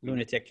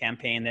lunatic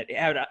campaign that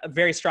had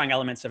very strong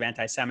elements of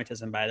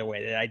anti-Semitism, by the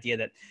way. The idea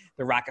that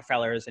the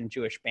Rockefellers and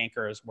Jewish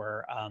bankers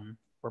were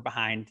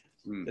behind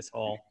this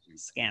whole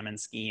scam and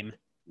scheme.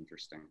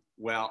 Interesting.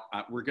 Well,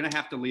 we're going to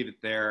have to leave it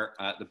there.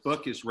 The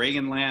book is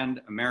Reaganland,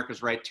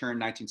 America's Right Turn,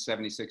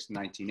 1976 to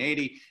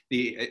 1980.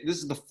 This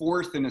is the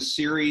fourth in a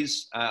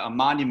series, a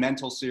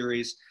monumental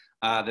series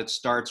that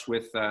starts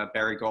with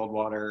Barry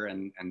Goldwater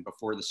and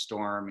Before the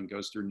Storm, and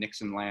goes through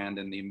Nixonland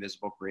and the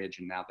Invisible Bridge,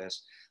 and now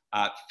this.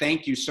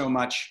 Thank you so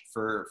much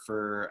for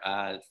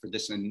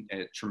this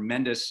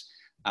tremendous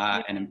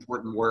and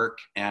important work,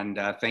 and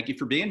thank you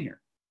for being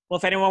here. Well,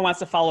 if anyone wants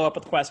to follow up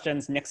with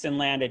questions,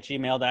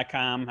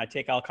 nixonland@gmail.com. I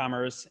take all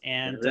comers,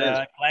 and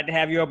glad to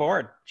have you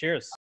aboard.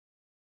 Cheers.